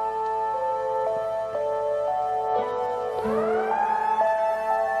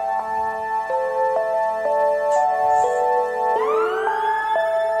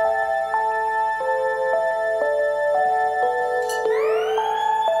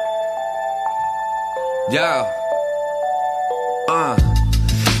 Yo,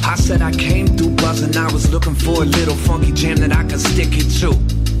 I said I came through buzzing. I was looking for a little funky jam that I could stick it to.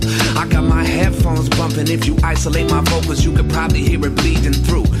 I got my headphones bumping. If you isolate my vocals, you could probably hear it bleeding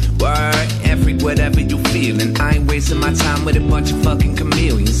through. Word, whatever you feeling. I ain't wasting my time with a bunch of fucking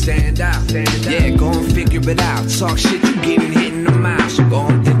chameleons. Stand out, yeah, go and figure it out. Talk shit, you getting hit in the mouth, so go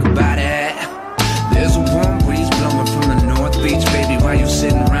and think about it. There's a warm breeze blowing from the North Beach, baby, while you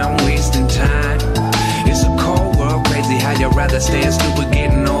sitting around wasting time. It's a cold world, crazy how you'd rather stand stupid,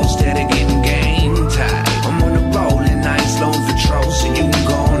 getting old, instead of getting game time. I'm on a roll and I ain't slowing for trolls, so you can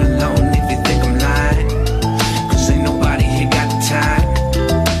go on alone if you think I'm lying. Cause ain't nobody here got the time.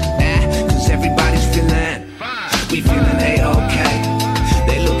 Cause everybody's feeling, we feeling A-OK.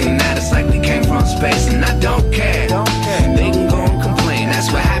 They looking at us like we came from space, and I don't care. They can go and complain,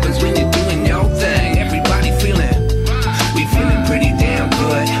 that's what happens when you're doing your thing. Everybody feeling, we feeling pretty damn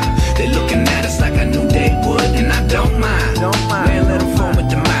good. They looking at us like I knew they would, and I don't mind. Man, let them foam with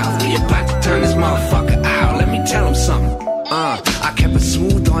the mouth. We about to turn this motherfucker out. Let me tell them something. I kept it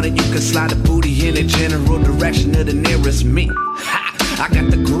smooth on it. You can slide the booty in the general direction of the nearest me. Ha! I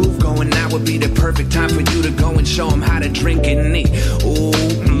got the groove going. Now would be the perfect time for you to go and show them how to drink and eat.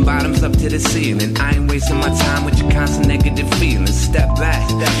 Ooh, bottoms up to the ceiling. I ain't wasting my time with your constant negative feelings. Step back.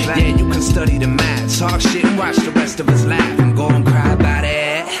 Yeah, you can study the math. Talk shit and watch the rest of us laugh and go and cry about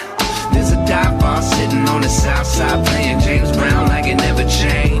it. There's a dive bar sitting on the south side playing James Brown like it never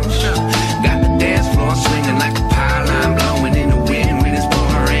changed. Got the dance floor swinging like a power line blowing in the wind when it's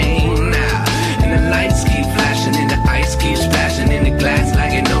pouring rain now. And the lights keep flashing and the ice keeps splashing in the glass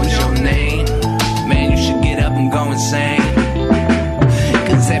like it knows your name. Man, you should get up and go insane.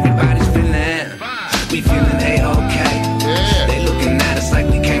 Cause everybody's feeling, we feeling A-OK. They looking at us like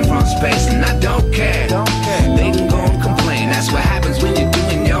we came from space, and I don't care. They can go and complain, that's what happens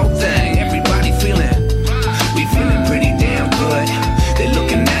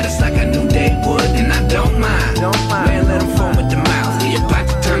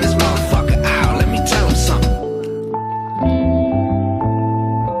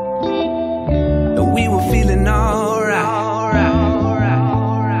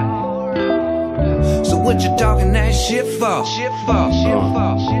what you talking that shit for?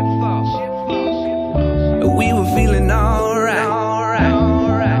 We were feeling alright.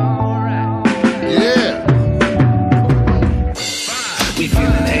 Yeah. We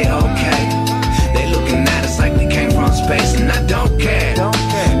feeling A-okay. They looking at us like we came from space, and I don't care.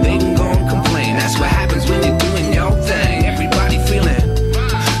 They can go and complain. That's what happens when you're doing your thing. Everybody we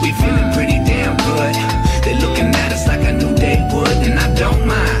feeling pretty damn good. They looking at us like I knew they would, and I don't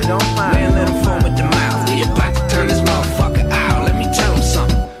mind. Man, let them foam with the mouth. We about to turn this motherfucker out. Let me tell them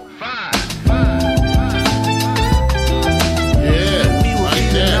something.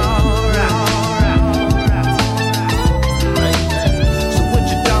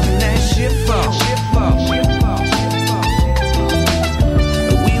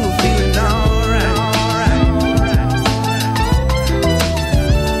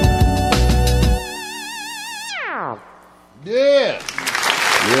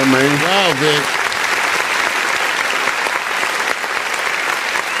 Yeah, man. Wow, Vic.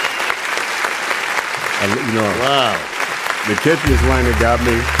 You know, wow. The catchiest line that got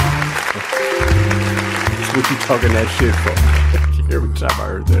me. What you talking that shit for? Every time I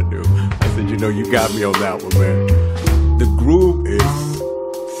heard that dude, I said, you know, you got me on that one, man. The groove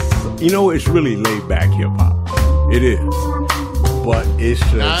is, you know, it's really laid back hip hop. It is, but it's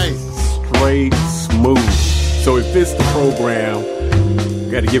just straight smooth. So it fits the program.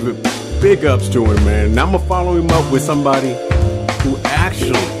 Got to give it big ups to him, man. And I'm going to follow him up with somebody who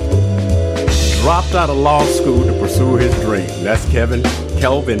actually dropped out of law school to pursue his dream. That's Kelvin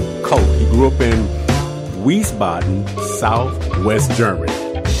Koch. He grew up in Wiesbaden, southwest Germany.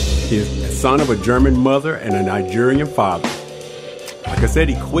 He's the son of a German mother and a Nigerian father. Like I said,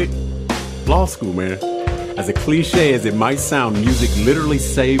 he quit law school, man. As a cliche as it might sound, music literally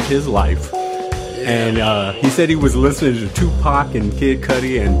saved his life. And he said he was listening to Tupac and Kid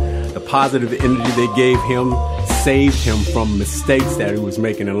Cudi, and the positive energy they gave him saved him from mistakes that he was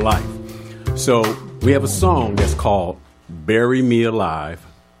making in life. So we have a song that's called Bury Me Alive.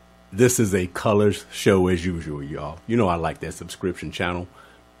 This is a colors show as usual, y'all. You know I like that subscription channel.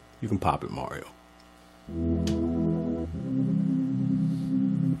 You can pop it, Mario.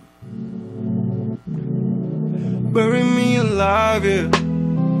 Bury me alive, yeah.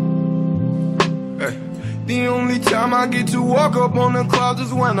 The only time I get to walk up on the clouds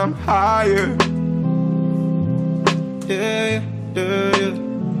is when I'm higher. Yeah.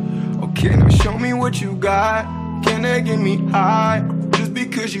 Okay, now show me what you got. Can that get me high? Just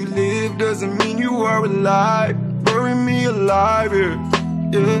because you live doesn't mean you are alive. Bury me alive,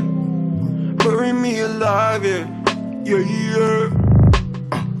 yeah. Bury me alive, yeah.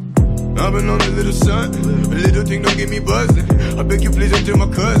 I've been on a little sun, a little thing don't get me buzzing. I beg you please enter my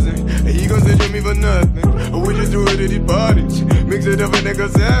cousin, and he gon' send me for nothing. We just do it at these parties, mix it up and then go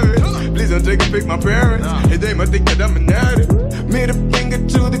savage. Please don't take and pick my parents, and they might think that I'm an addict. Made a finger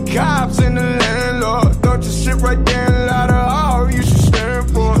to the cops and the landlord. Thought your shit right there and louder, all you should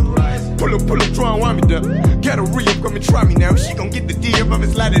stand for. Pull up, try and wind me down. Gotta re-up, come and try me now. She gon' get the D up, I'ma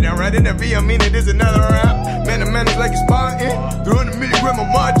slide it down. Right in that V, I mean it is another round. Man, the man is like a Spartan. 300 milligram of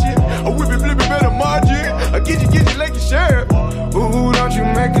margin. I whip it, flip it, better margin. I get you like you share. Ooh, don't you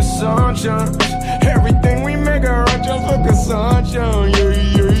make assumptions. Everything we make a run just for consumption. Yeah.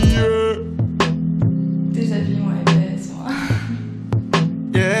 Déshabille moi et baisse-moi.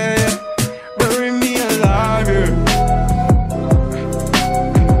 Yeah, bury me alive, yeah.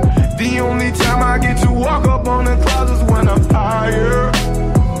 The only time I get to walk up on the clouds is when I'm higher.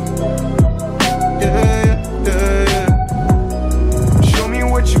 Yeah. Show me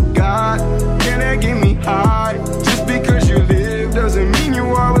what you got. Can that get me high? Just because you live doesn't mean you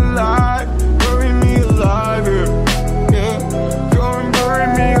are alive. Bury me alive, yeah. Go and bury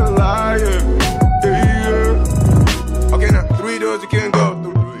me alive, yeah. Okay, now 3 doors you can't go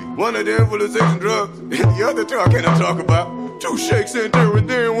through. One of them full of sex and drugs. The other 2 I cannot talk about. 2 shakes in there and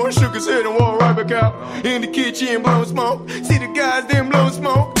then 1 shook his head and walked right back out. In the kitchen blowing smoke. See the guys them blowing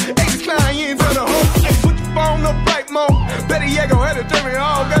smoke. Ex-clients on the home. Hey, put your phone up flight mode. Better yet go ahead and turn me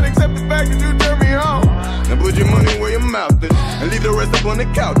on. Gotta accept the fact that you turn me on. Now put your money where your mouth is and leave the rest up on the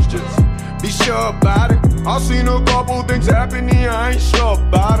couch. Just be sure about it. I've seen a couple things happen here, I ain't sure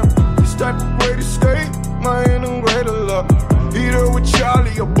about them. This type of way to skate, my integrated love. Either with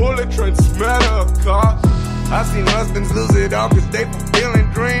Charlie, a bullet train, smell a car. I seen husbands lose it all cause they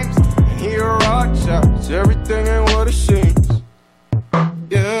fulfilling dreams. And here are our chops, everything ain't what it seems.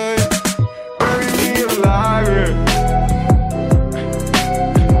 Yeah, bury me alive, yeah.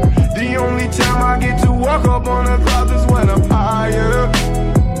 The only time I get to walk up on the clouds is when I'm higher.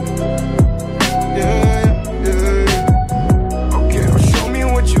 Yeah. Okay, well show me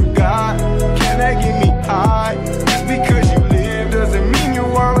what you got. Can that get me high?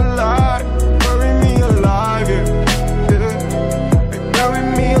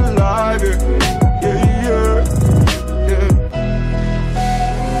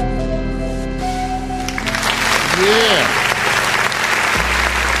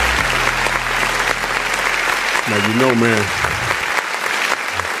 Now, you know, man,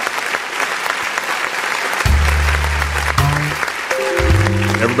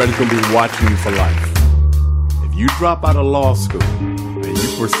 everybody's going to be watching you for life. If you drop out of law school and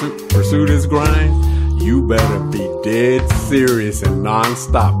you pursue this grind, you better be dead serious and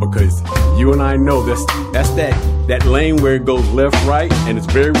nonstop, because you and I know that's that lane where it goes left, right, and it's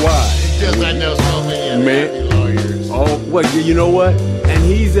very wide. Because I know so many lawyers. Oh, well, you know what? And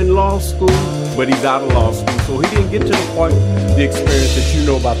he's in law school, but he's out of law school, so he didn't get to the point, the experience that you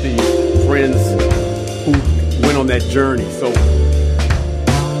know about these friends who went on that journey. So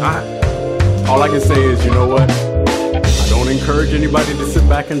all I can say is, you know what? I don't encourage anybody to sit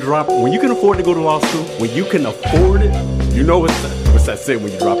back and drop. When you can afford to go to law school, when you can afford it, you know what's that saying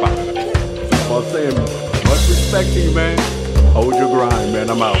when you drop out? So I'm saying, much respect to you, man. Hold your grind, man.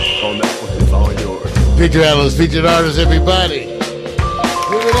 I'm out on that one. It's all yours. Featured analysts, featured artists, everybody.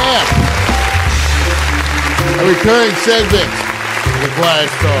 Give it up. A recurring segment, The Quiet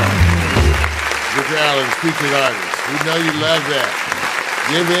Storm. Featured analysts, featured artists. We know you love that.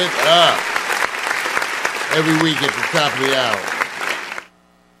 Give it up. Every week at the top of the hour.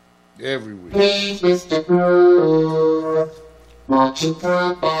 Every week. Please, Mr. Groove, won't you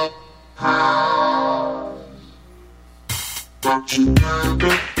come back home? Won't you come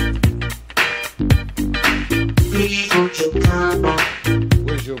back? Please, won't you come back?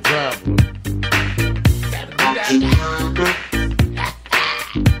 What's your problem? Won't you come back?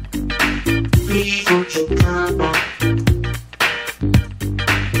 Please, won't you come back?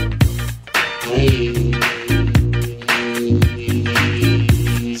 Please.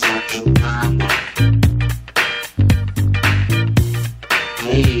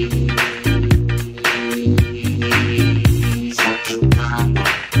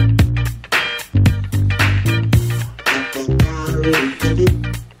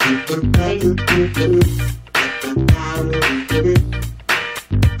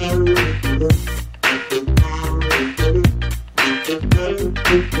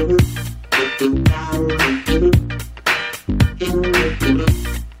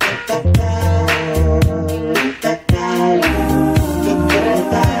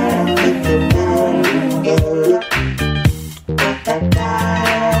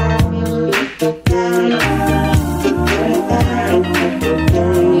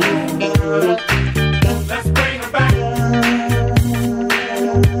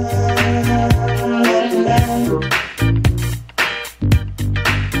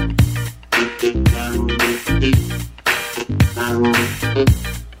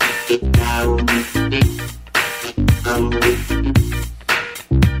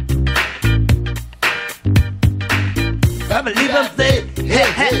 I believe I'm saying,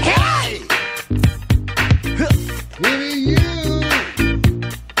 hey, hey, hey!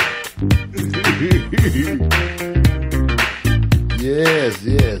 Give you. Yes.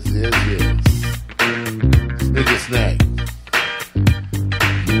 Snicker snack.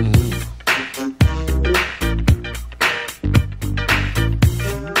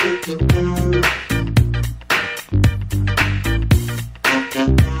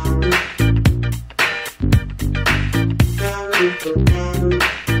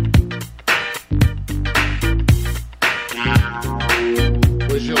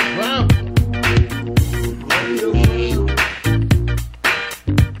 What's your problem?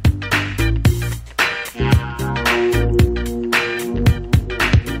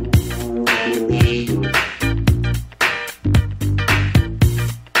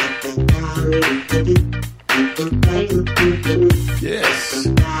 Yes.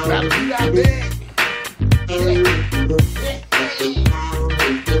 Gotta be out there.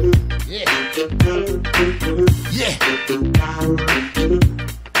 Yeah.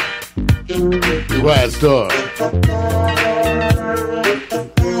 Quiet Storm.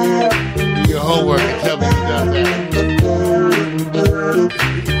 Do your homework and tell me you done that.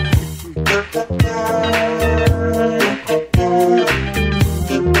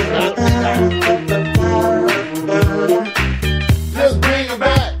 Let's bring it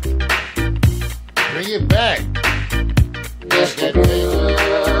back. Bring it back. Yes, that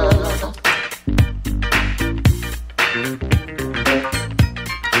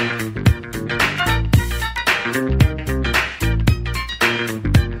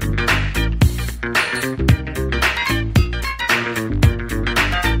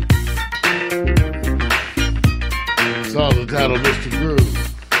song entitled Mr. Groove.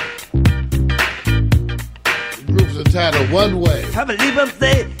 The groove's entitled One Way. I believe I'm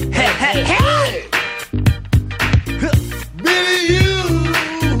saying, hey, hey, hey. Billy, you.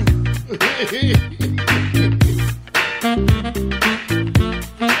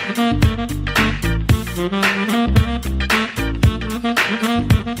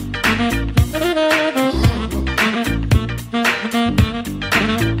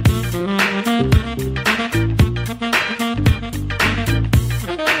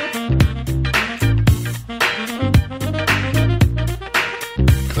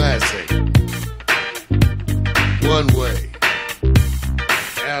 Classic. One way.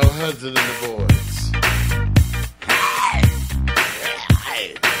 Al Hudson and the boys.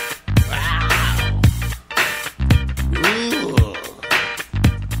 Wow. Ooh.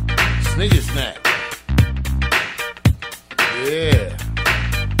 Snicker snack. Yeah.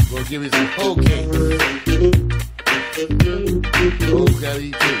 Gonna give me some whole cake. Oh, gotta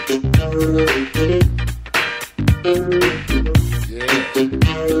eat too. Yeah.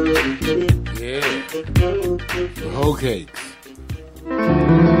 Yeah. The whole cakes.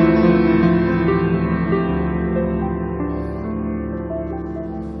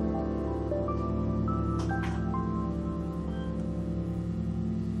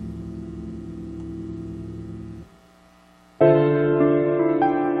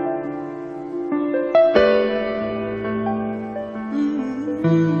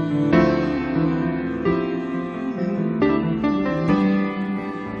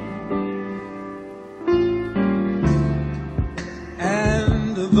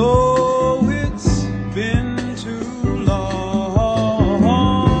 And though it's been too long,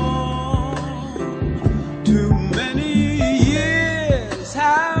 too many years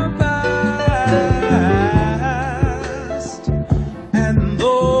have passed, and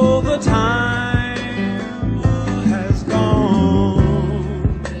though the time has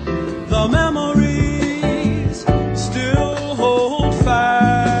gone, the memories still hold fast.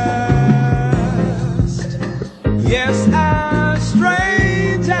 Yes, as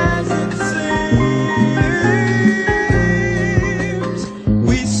strange as it seems,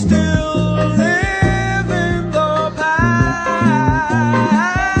 we still live in the past.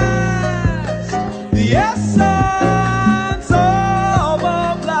 The essence of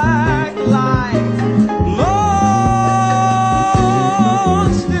a black light lost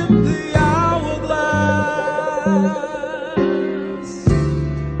in the hourglass.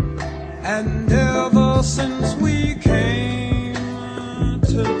 And ever since we came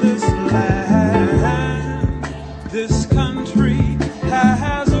to this land, this country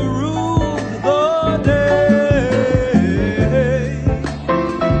has ruled the day.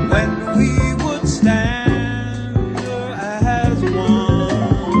 When we would stand as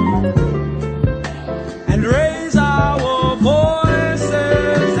one and raise our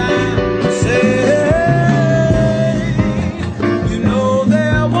voices and say, you know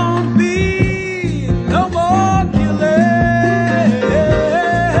there won't be no more killing.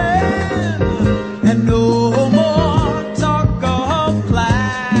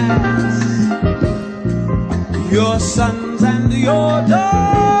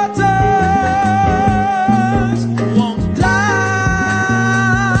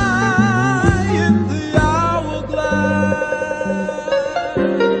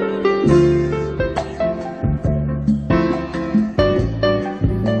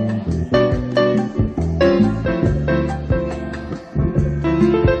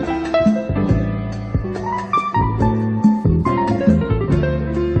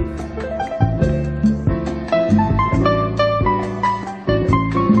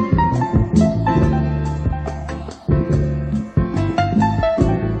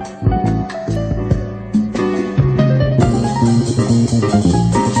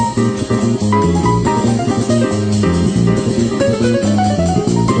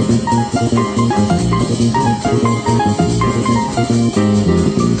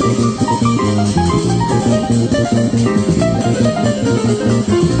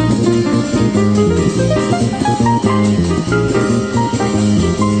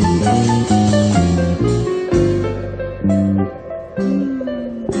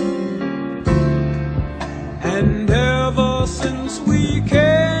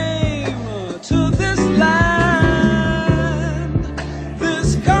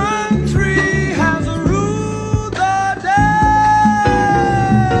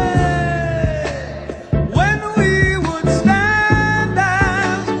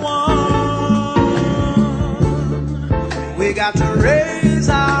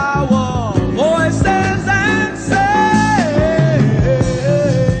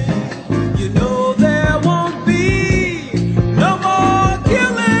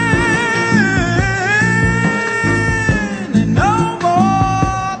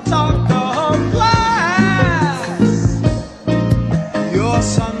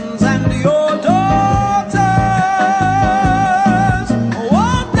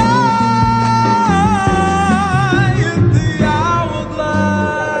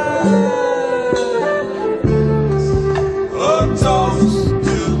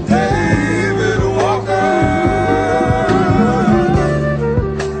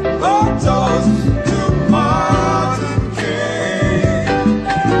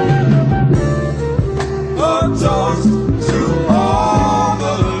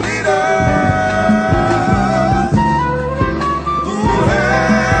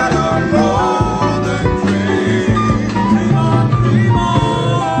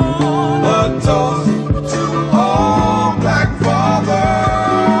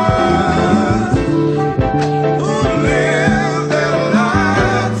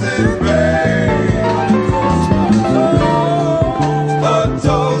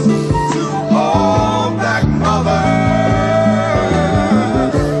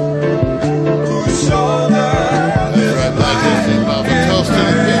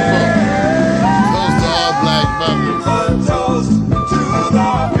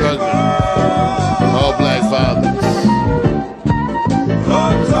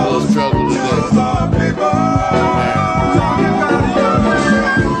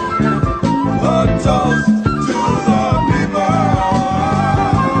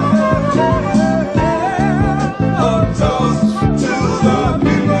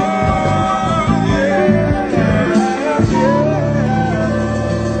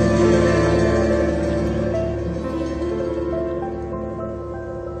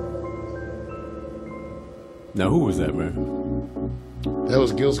 Now, who was that, man? That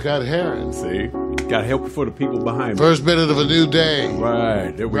was Gil Scott-Heron. See? Got help for the people behind me. First minute of a new day.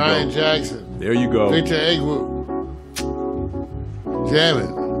 Right, there we Brian go. Jackson. There you go. Victor Egwu.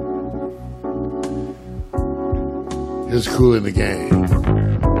 Jamming. Here's Cool in the Game.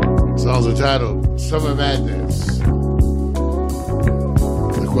 Songs are titled Summer Madness.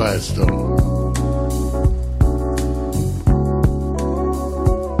 The Quiet Storm.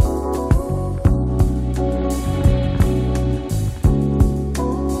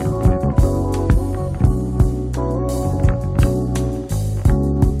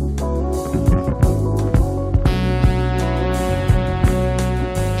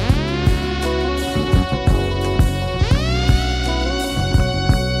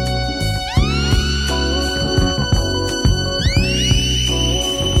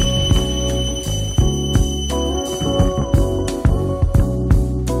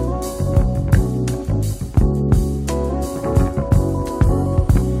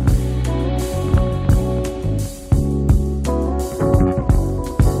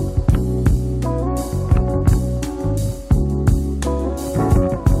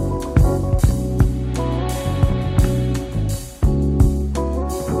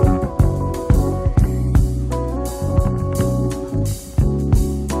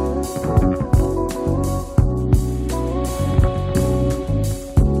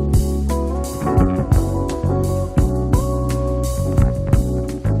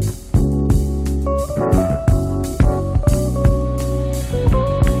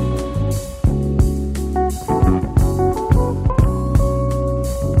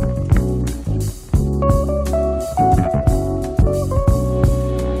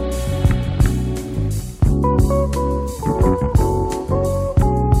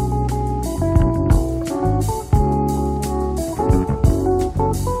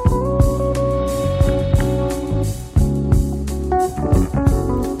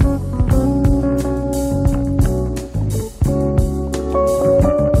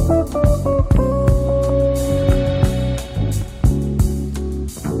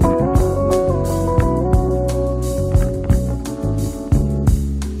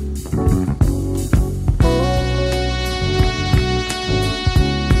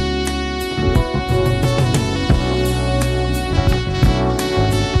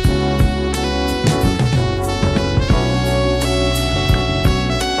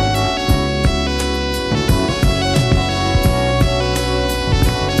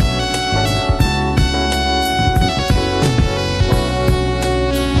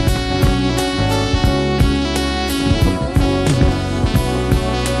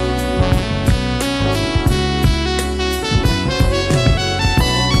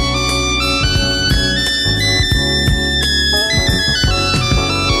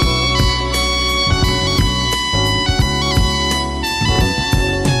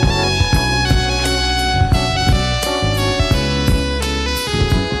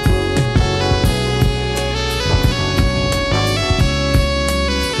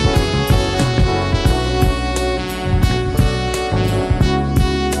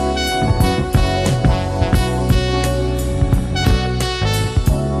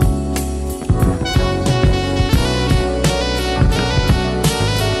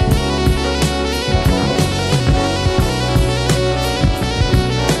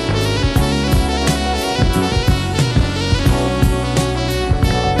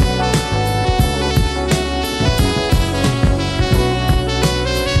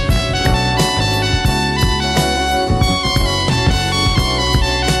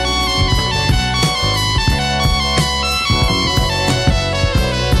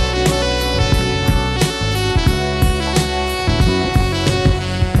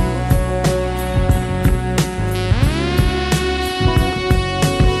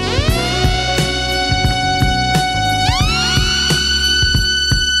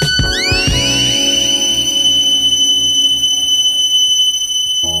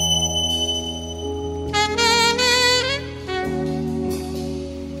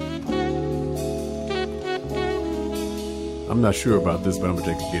 I'm not sure about this, but I'm going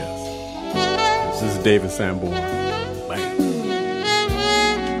to take a guess. This is David Sanborn. Bam.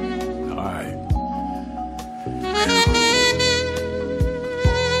 All right.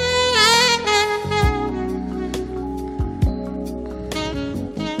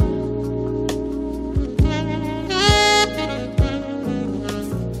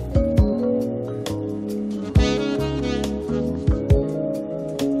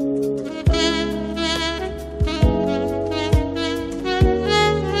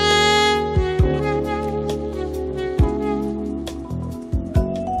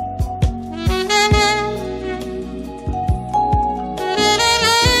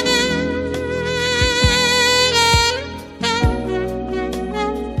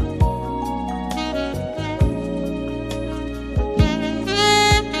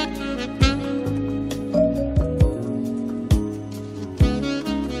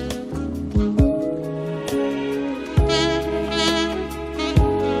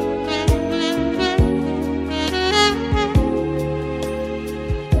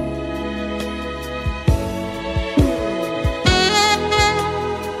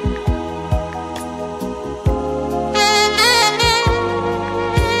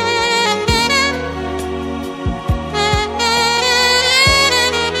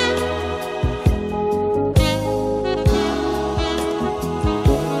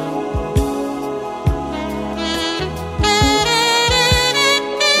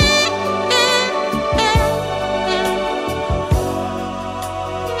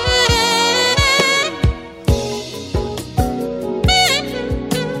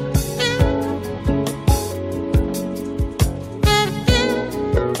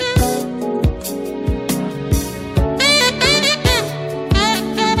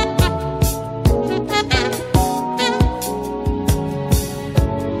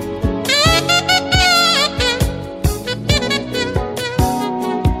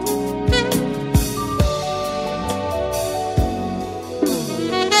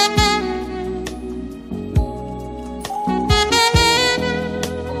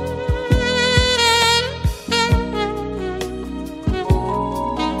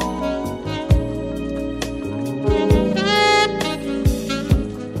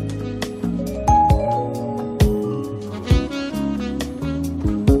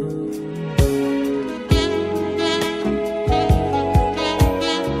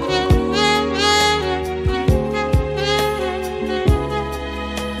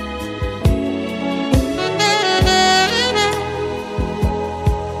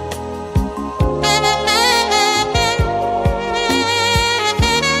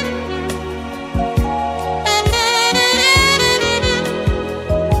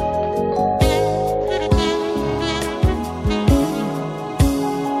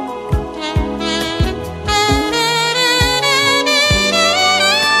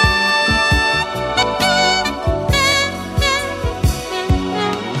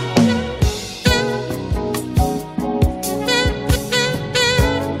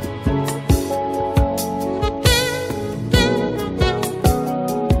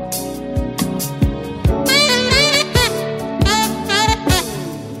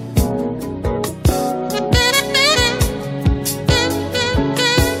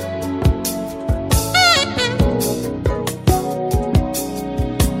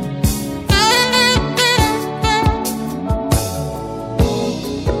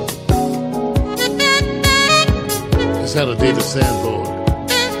 Just had a David Sanborn.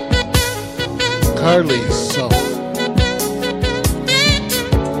 Carly's song.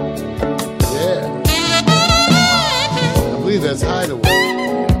 Yeah. I believe that's Hideaway.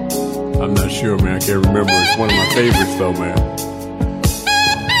 I'm not sure, man. I can't remember. It's one of my favorites, though, man.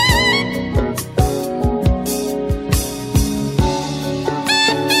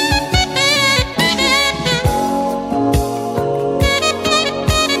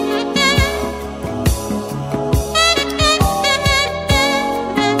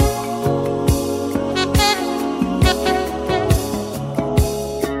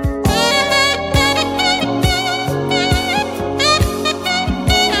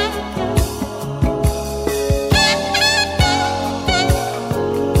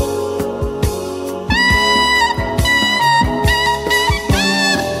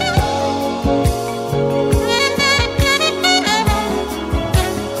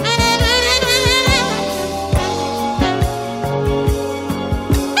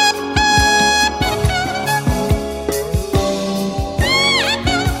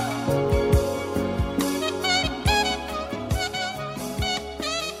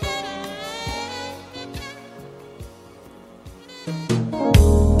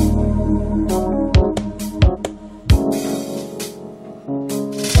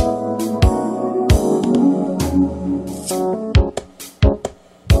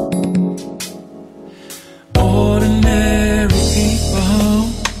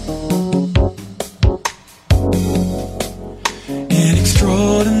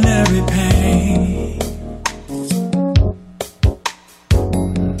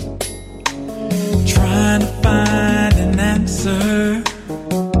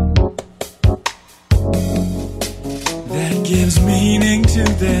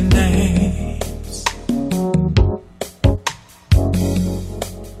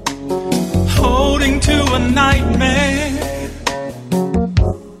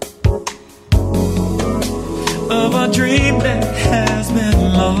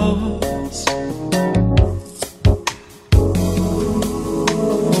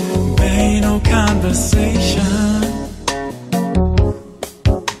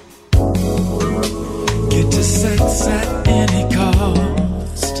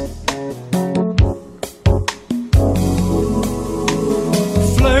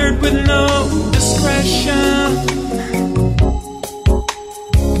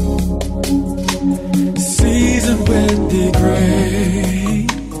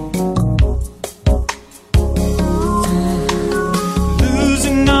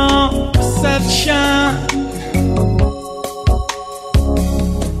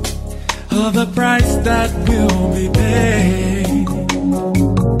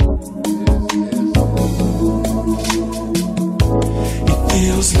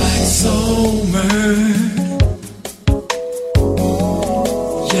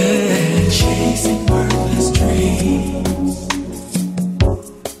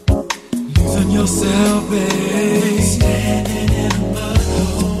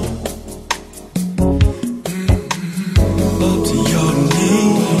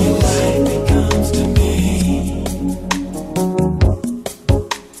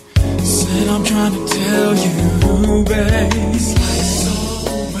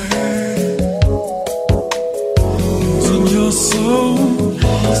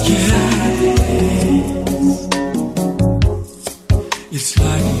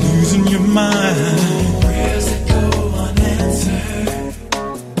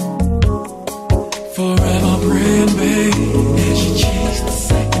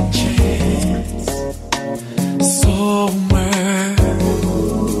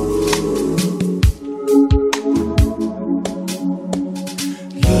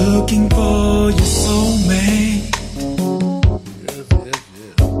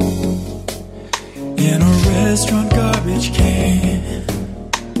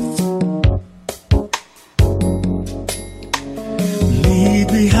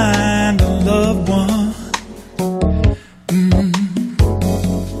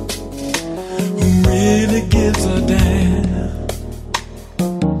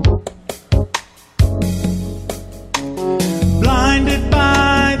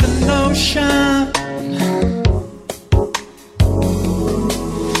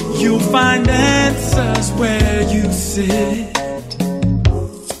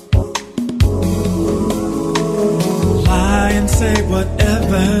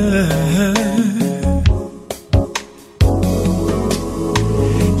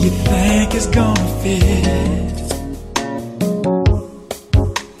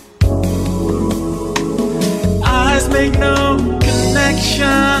 Make no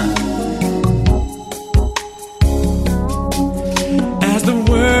connection.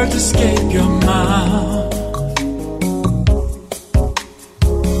 escape your mouth.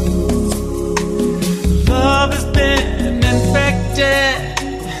 Love has been infected.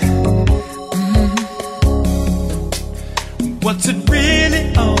 What's it really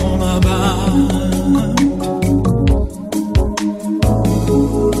all about?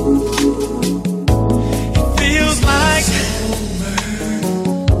 It feels like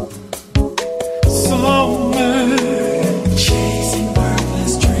summer, chasing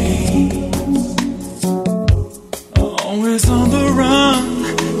worthless dreams, always on the run.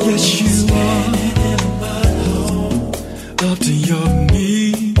 Yes, you are in a mud hole, up to your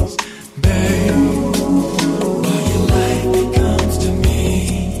knees, babe.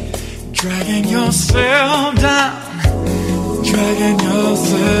 Dragging yourself down, dragging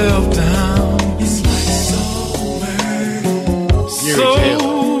yourself down. It's like soul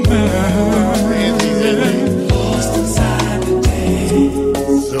murder, lost inside the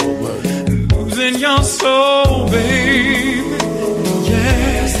days, losing your soul, baby.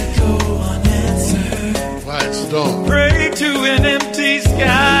 Yes, go unanswered. Quiet storm. Pray to an empty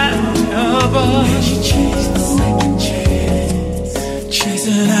sky above. You chase the second chance,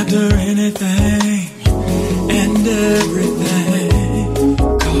 chasing after anything and everything,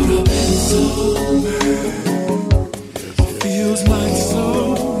 caught up in soul murder. Feels like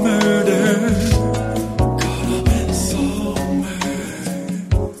soul murder, caught up in soul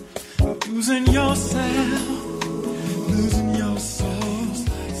murder. Losing yourself, losing your soul,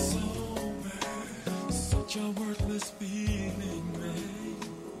 like soul murder. Such a worthless feeling, babe.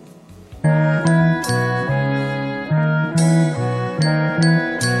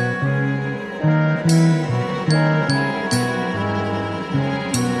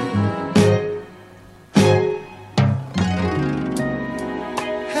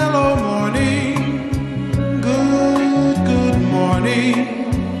 Hello, morning. Good morning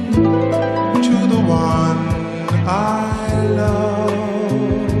to the one I love.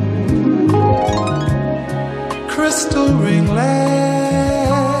 Crystal ringlets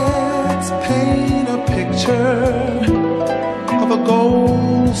paint a picture of a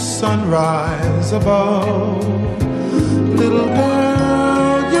gold sunrise above. Little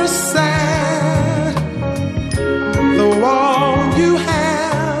girl, you're sad. The wall you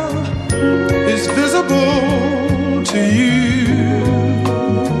have is visible to you.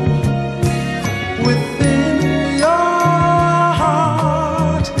 Within your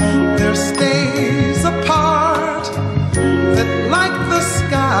heart there stays a part that, like the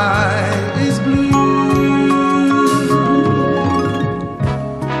sky, is blue.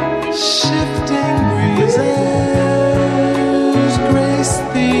 Shifting breezes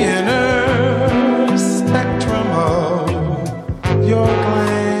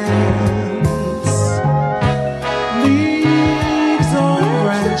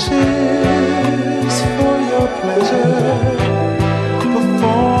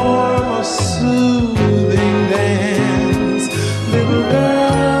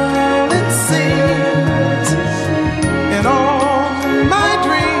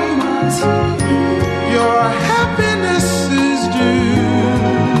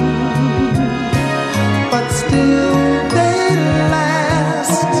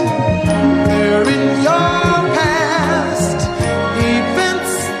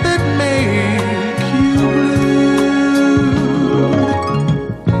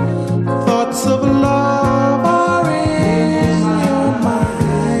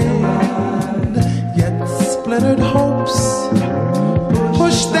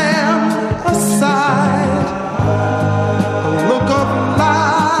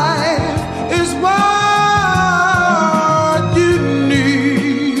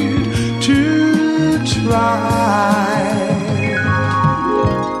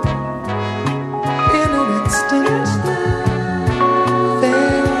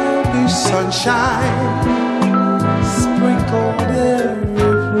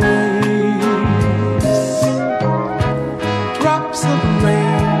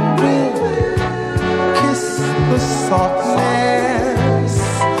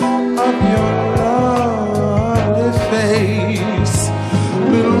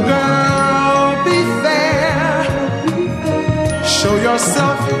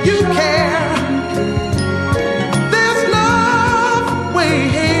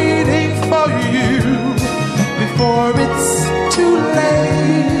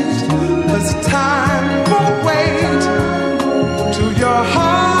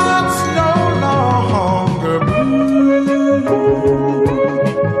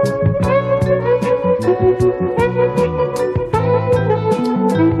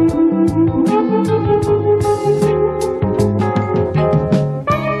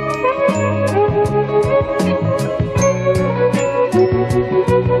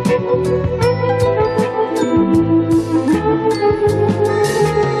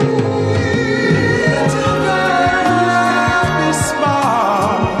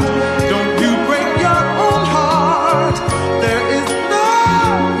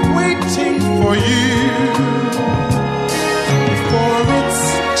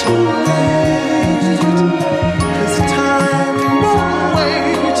late. 'Cause time won't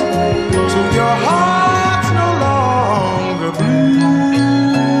wait till your heart's no longer blue.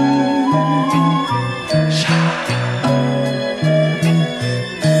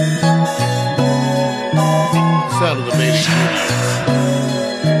 Sound of the Lady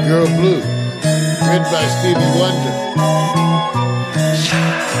Girl Blue, written by Stevie Wonder.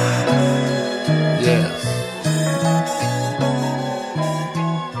 Yes.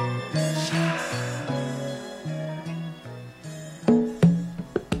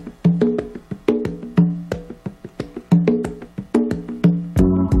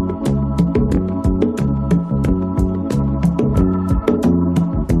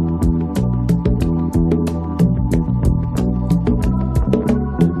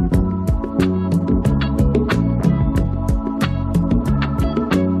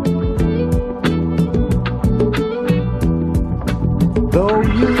 Though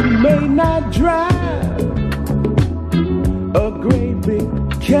you may not drive a great big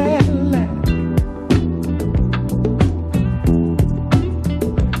Cadillac,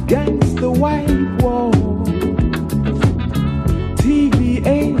 gangsta white wall, TV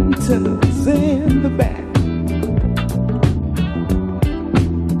antennas in the back.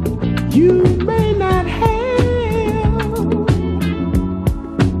 You may not have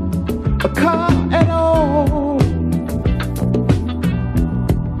a car at all,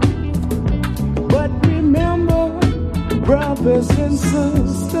 but remember, brothers and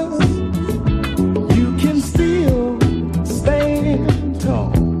sisters, you can still stand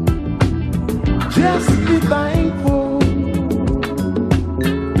tall. Just be thankful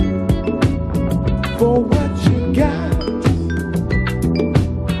for what you got.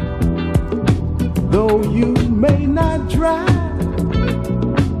 Though you may not drive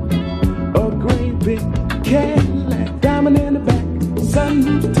a great big Cadillac, diamond in the back,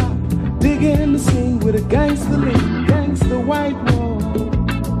 sunroof top, digging the scene with a gangster lean, gangster white wall,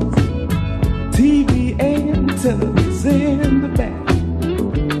 TV antennas in the back.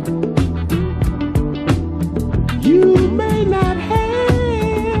 You may not have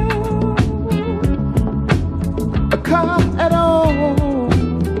a car at all,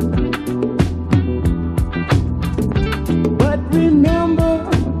 but remember,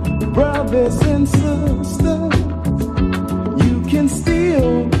 brothers and sisters, you can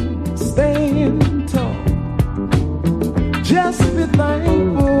still stand tall. Just be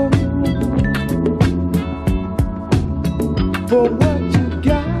thankful for what you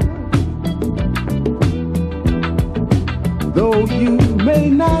got. Though you may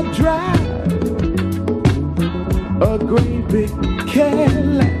not drive a great big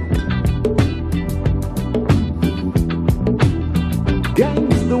Cadillac,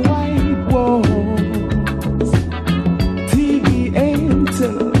 gangsta white walls, TV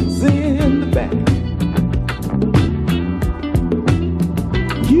antennas in the back.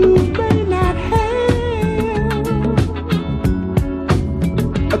 You may not have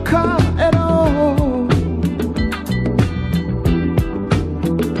a car at all,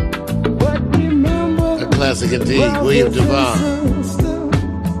 but remember, A classic indeed, William Devon.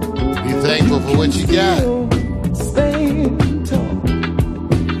 Be thankful for what you got. stand tall.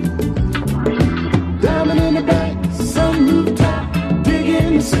 Diamond in the back, sunroof top,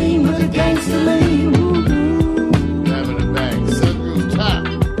 digging the scene with a gangster lean. Diamond in the back, sunroof top.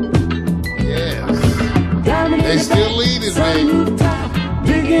 Yes. They still leading, baby.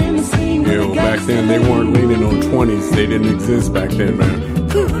 Digging the scene with You know, a back then they weren't leaning on 20s. They didn't exist back then, man.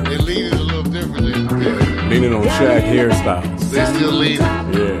 They leading a little differently. Yeah. Leaning on Shaq hairstyles. They still leading.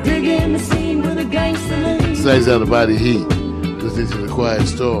 Yeah. digging the scene with a gangster lean. Slays out the body heat. Listening to The Quiet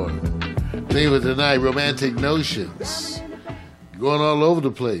Storm. Theme of tonight, Romantic Notions. Going all over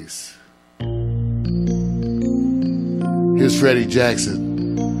the place. Here's Freddie Jackson.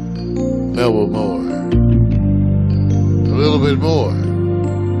 Melba Moore. A little bit more.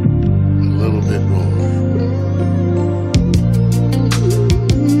 A little bit more.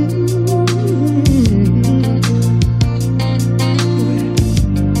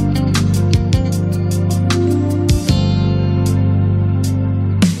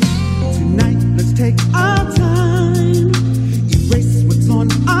 Tonight, let's take our time, erase what's on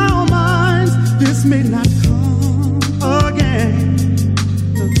our minds. This may not come again.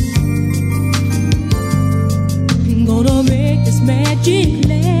 Gonna make this magic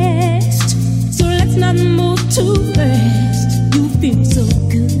last. So let's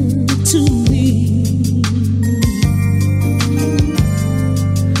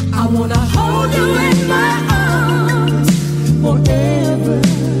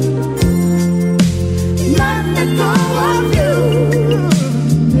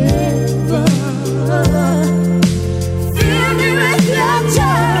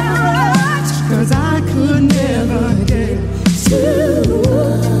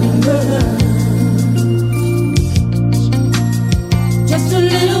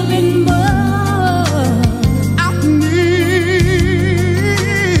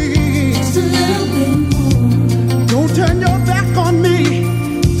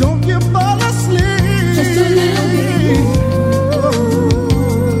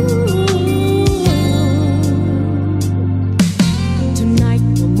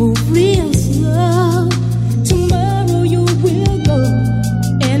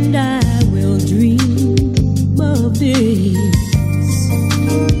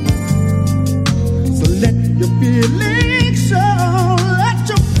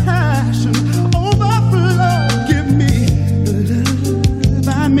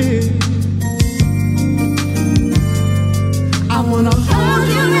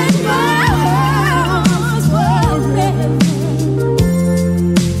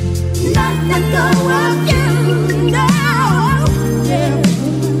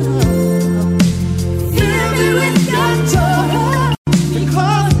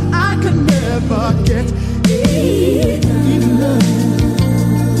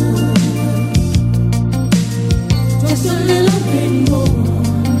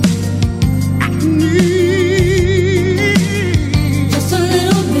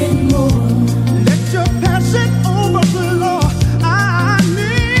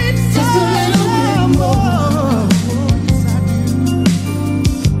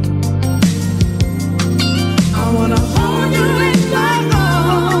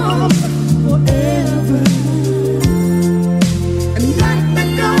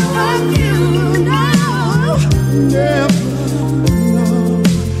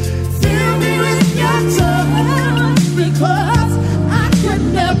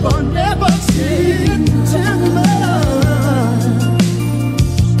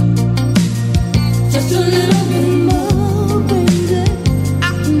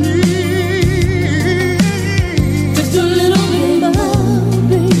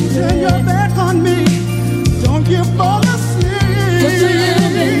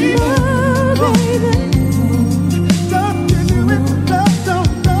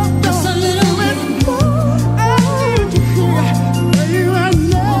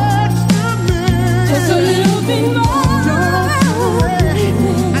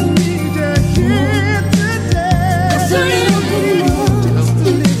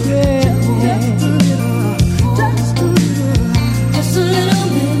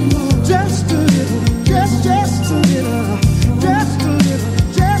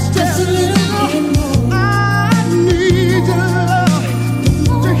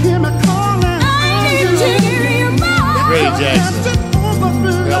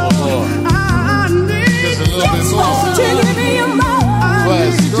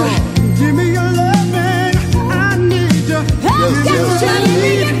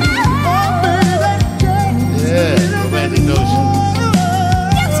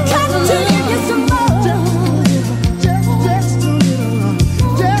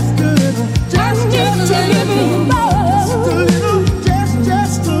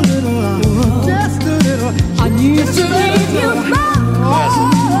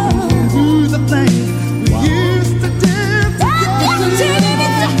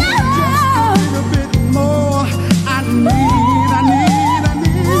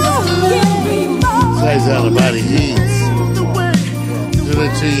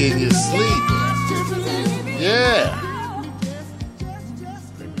it to you in your sleep. Yeah.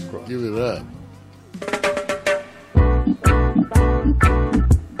 Give it up.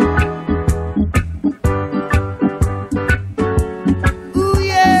 Ooh,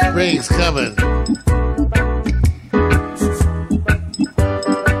 yeah. Spring's coming.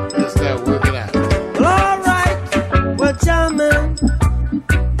 Let's start working out. Well, all right. Well, jamming.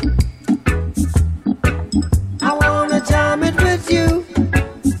 I wanna jam it with you.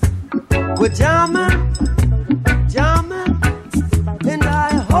 We're jamming, jamming, and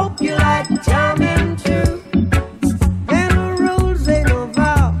I hope you like jamming too. Ain't no rules, ain't no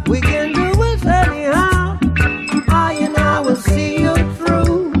vow. We can do it anyhow. I and I will see you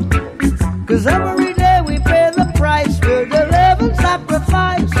through. 'Cause every day we pay the price. We're the living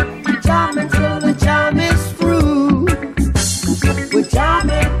sacrifice. Jamming till the jam is through. We're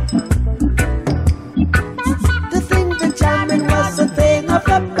jamming. To think that jamming was a thing of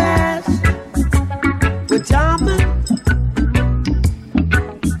the past. We're jamming,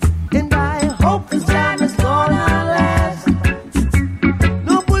 and I hope this jam is gonna last.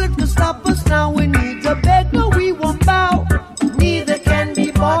 No bullet can stop us now. We need to beg, no, we won't bow. Neither can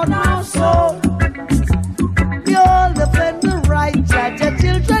be bought now, so we all defend the right. Judge, our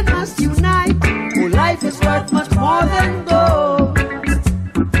children must unite. Oh, life is worth much more than gold.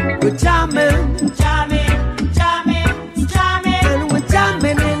 We're jamming, jamming, jamming, jamming, and we're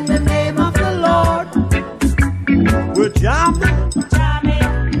jamming in the name of the Lord. We're jamming,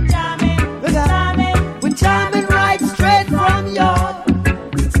 jamming, jamming, jamming. We're jamming right straight from your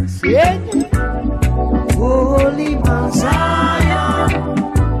sing. Holy Mount Zion,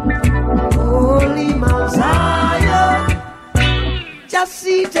 Holy Mount Zion, just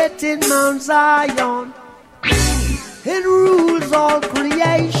seated in Mount Zion. It rules all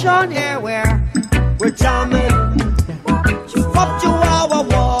creation. Yeah, we're jamming. What you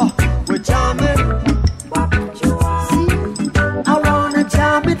war. We're jamming. I wanna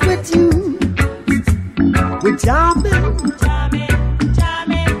jam it with you. We're jamming, jamming,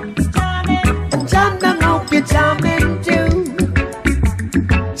 jamming, jamming. Jamming, hope you're jamming too.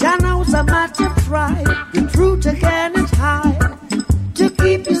 Jano's a matter of pride. The truth again is high to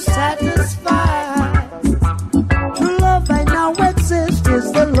keep you satisfied. True love I know exists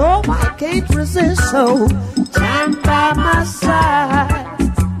is the love I can't resist. So jam by my side.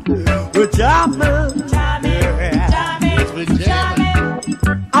 We're jamming, jamming, jamming, We're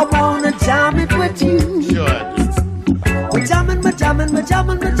jamming. I wanna jam it with you. Sure I do. We're jamming, we're jamming, we're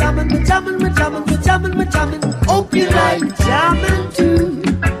jamming, we're jamming, we're jamming, we're jamming, we're jamming, we're jamming. Hope you like jamming too.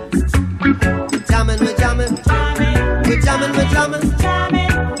 We're jamming, we're jamming, we're jamming, we're jamming,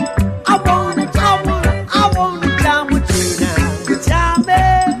 jamming. I wanna jam with you now. We're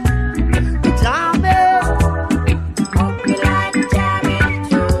jamming, we're jamming. Hope you like jamming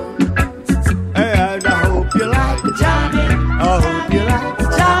too. And I hope you like jamming. I hope you like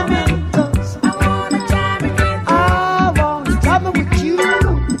jamming. 'Cause I wanna jam it with you. I wanna jam it with you.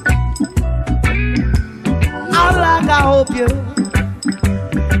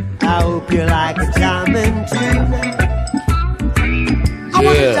 I hope you like a jamming too.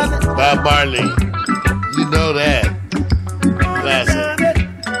 Yeah, Bob Marley. You know that. Classic.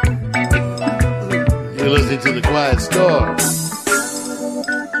 You're listening to The Quiet Storm.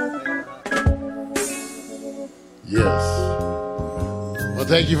 Yes. Well,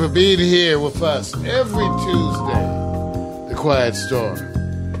 thank you for being here with us every Tuesday. The Quiet Storm.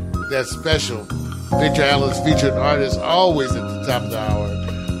 That special Victor Allen's featured artist always at the top of the hour.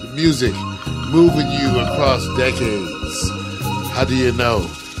 The music moving you across decades. How do you know?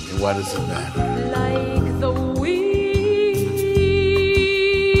 And why does it matter? Like the wings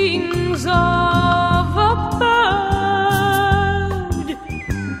of a bird,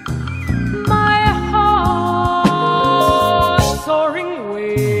 my heart soaring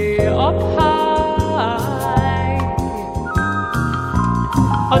way up high,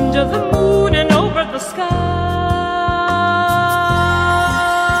 under the moon and over the sky.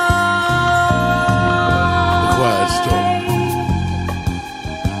 The Quiet Storm.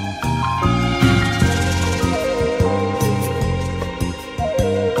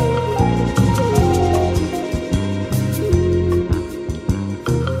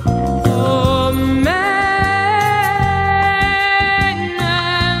 A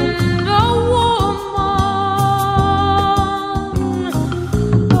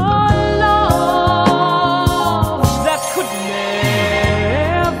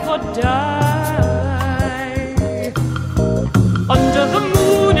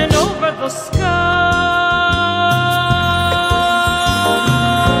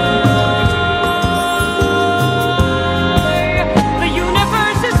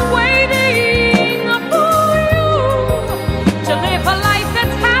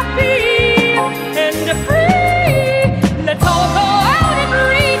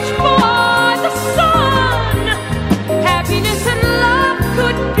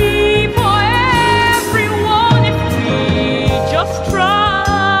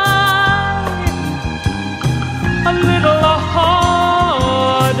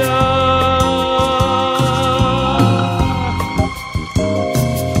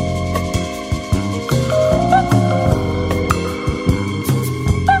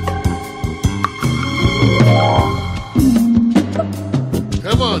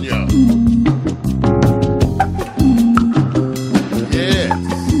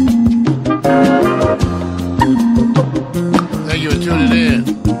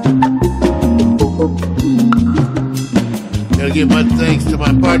give much thanks to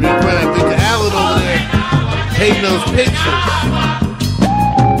my partner in crime, Victor Allen over there, taking those pictures.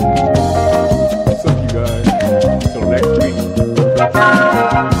 What's up, you guys? Till next week.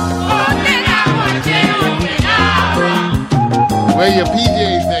 Wear your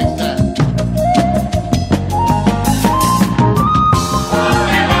PJs next time.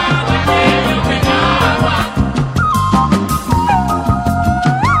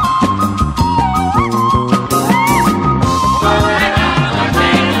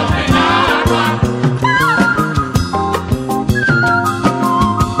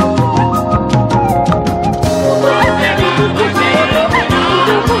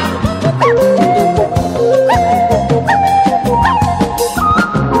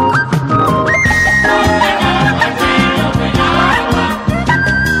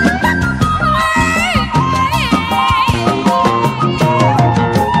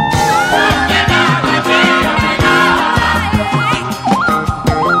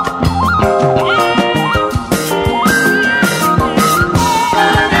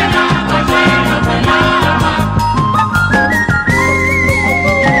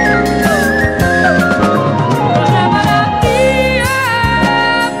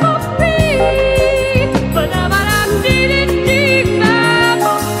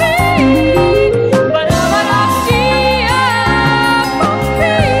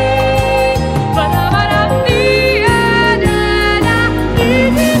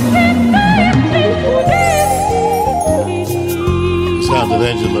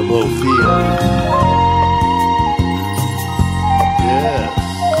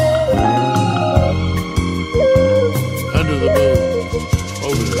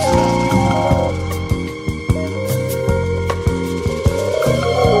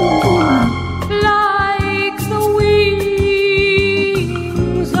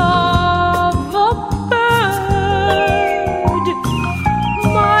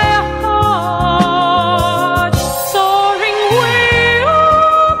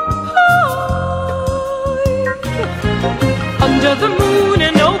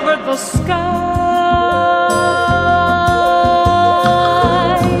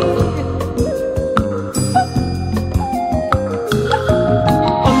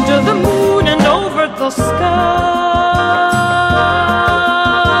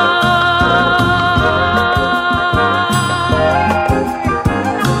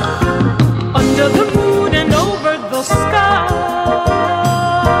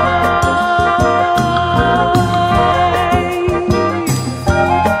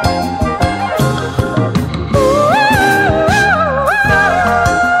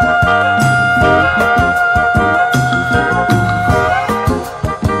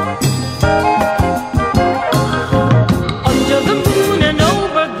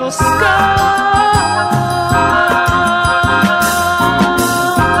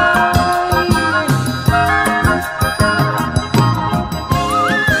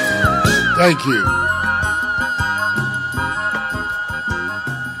 Thank you.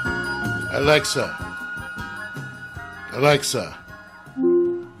 Alexa,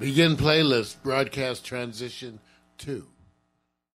 begin playlist broadcast transition 2.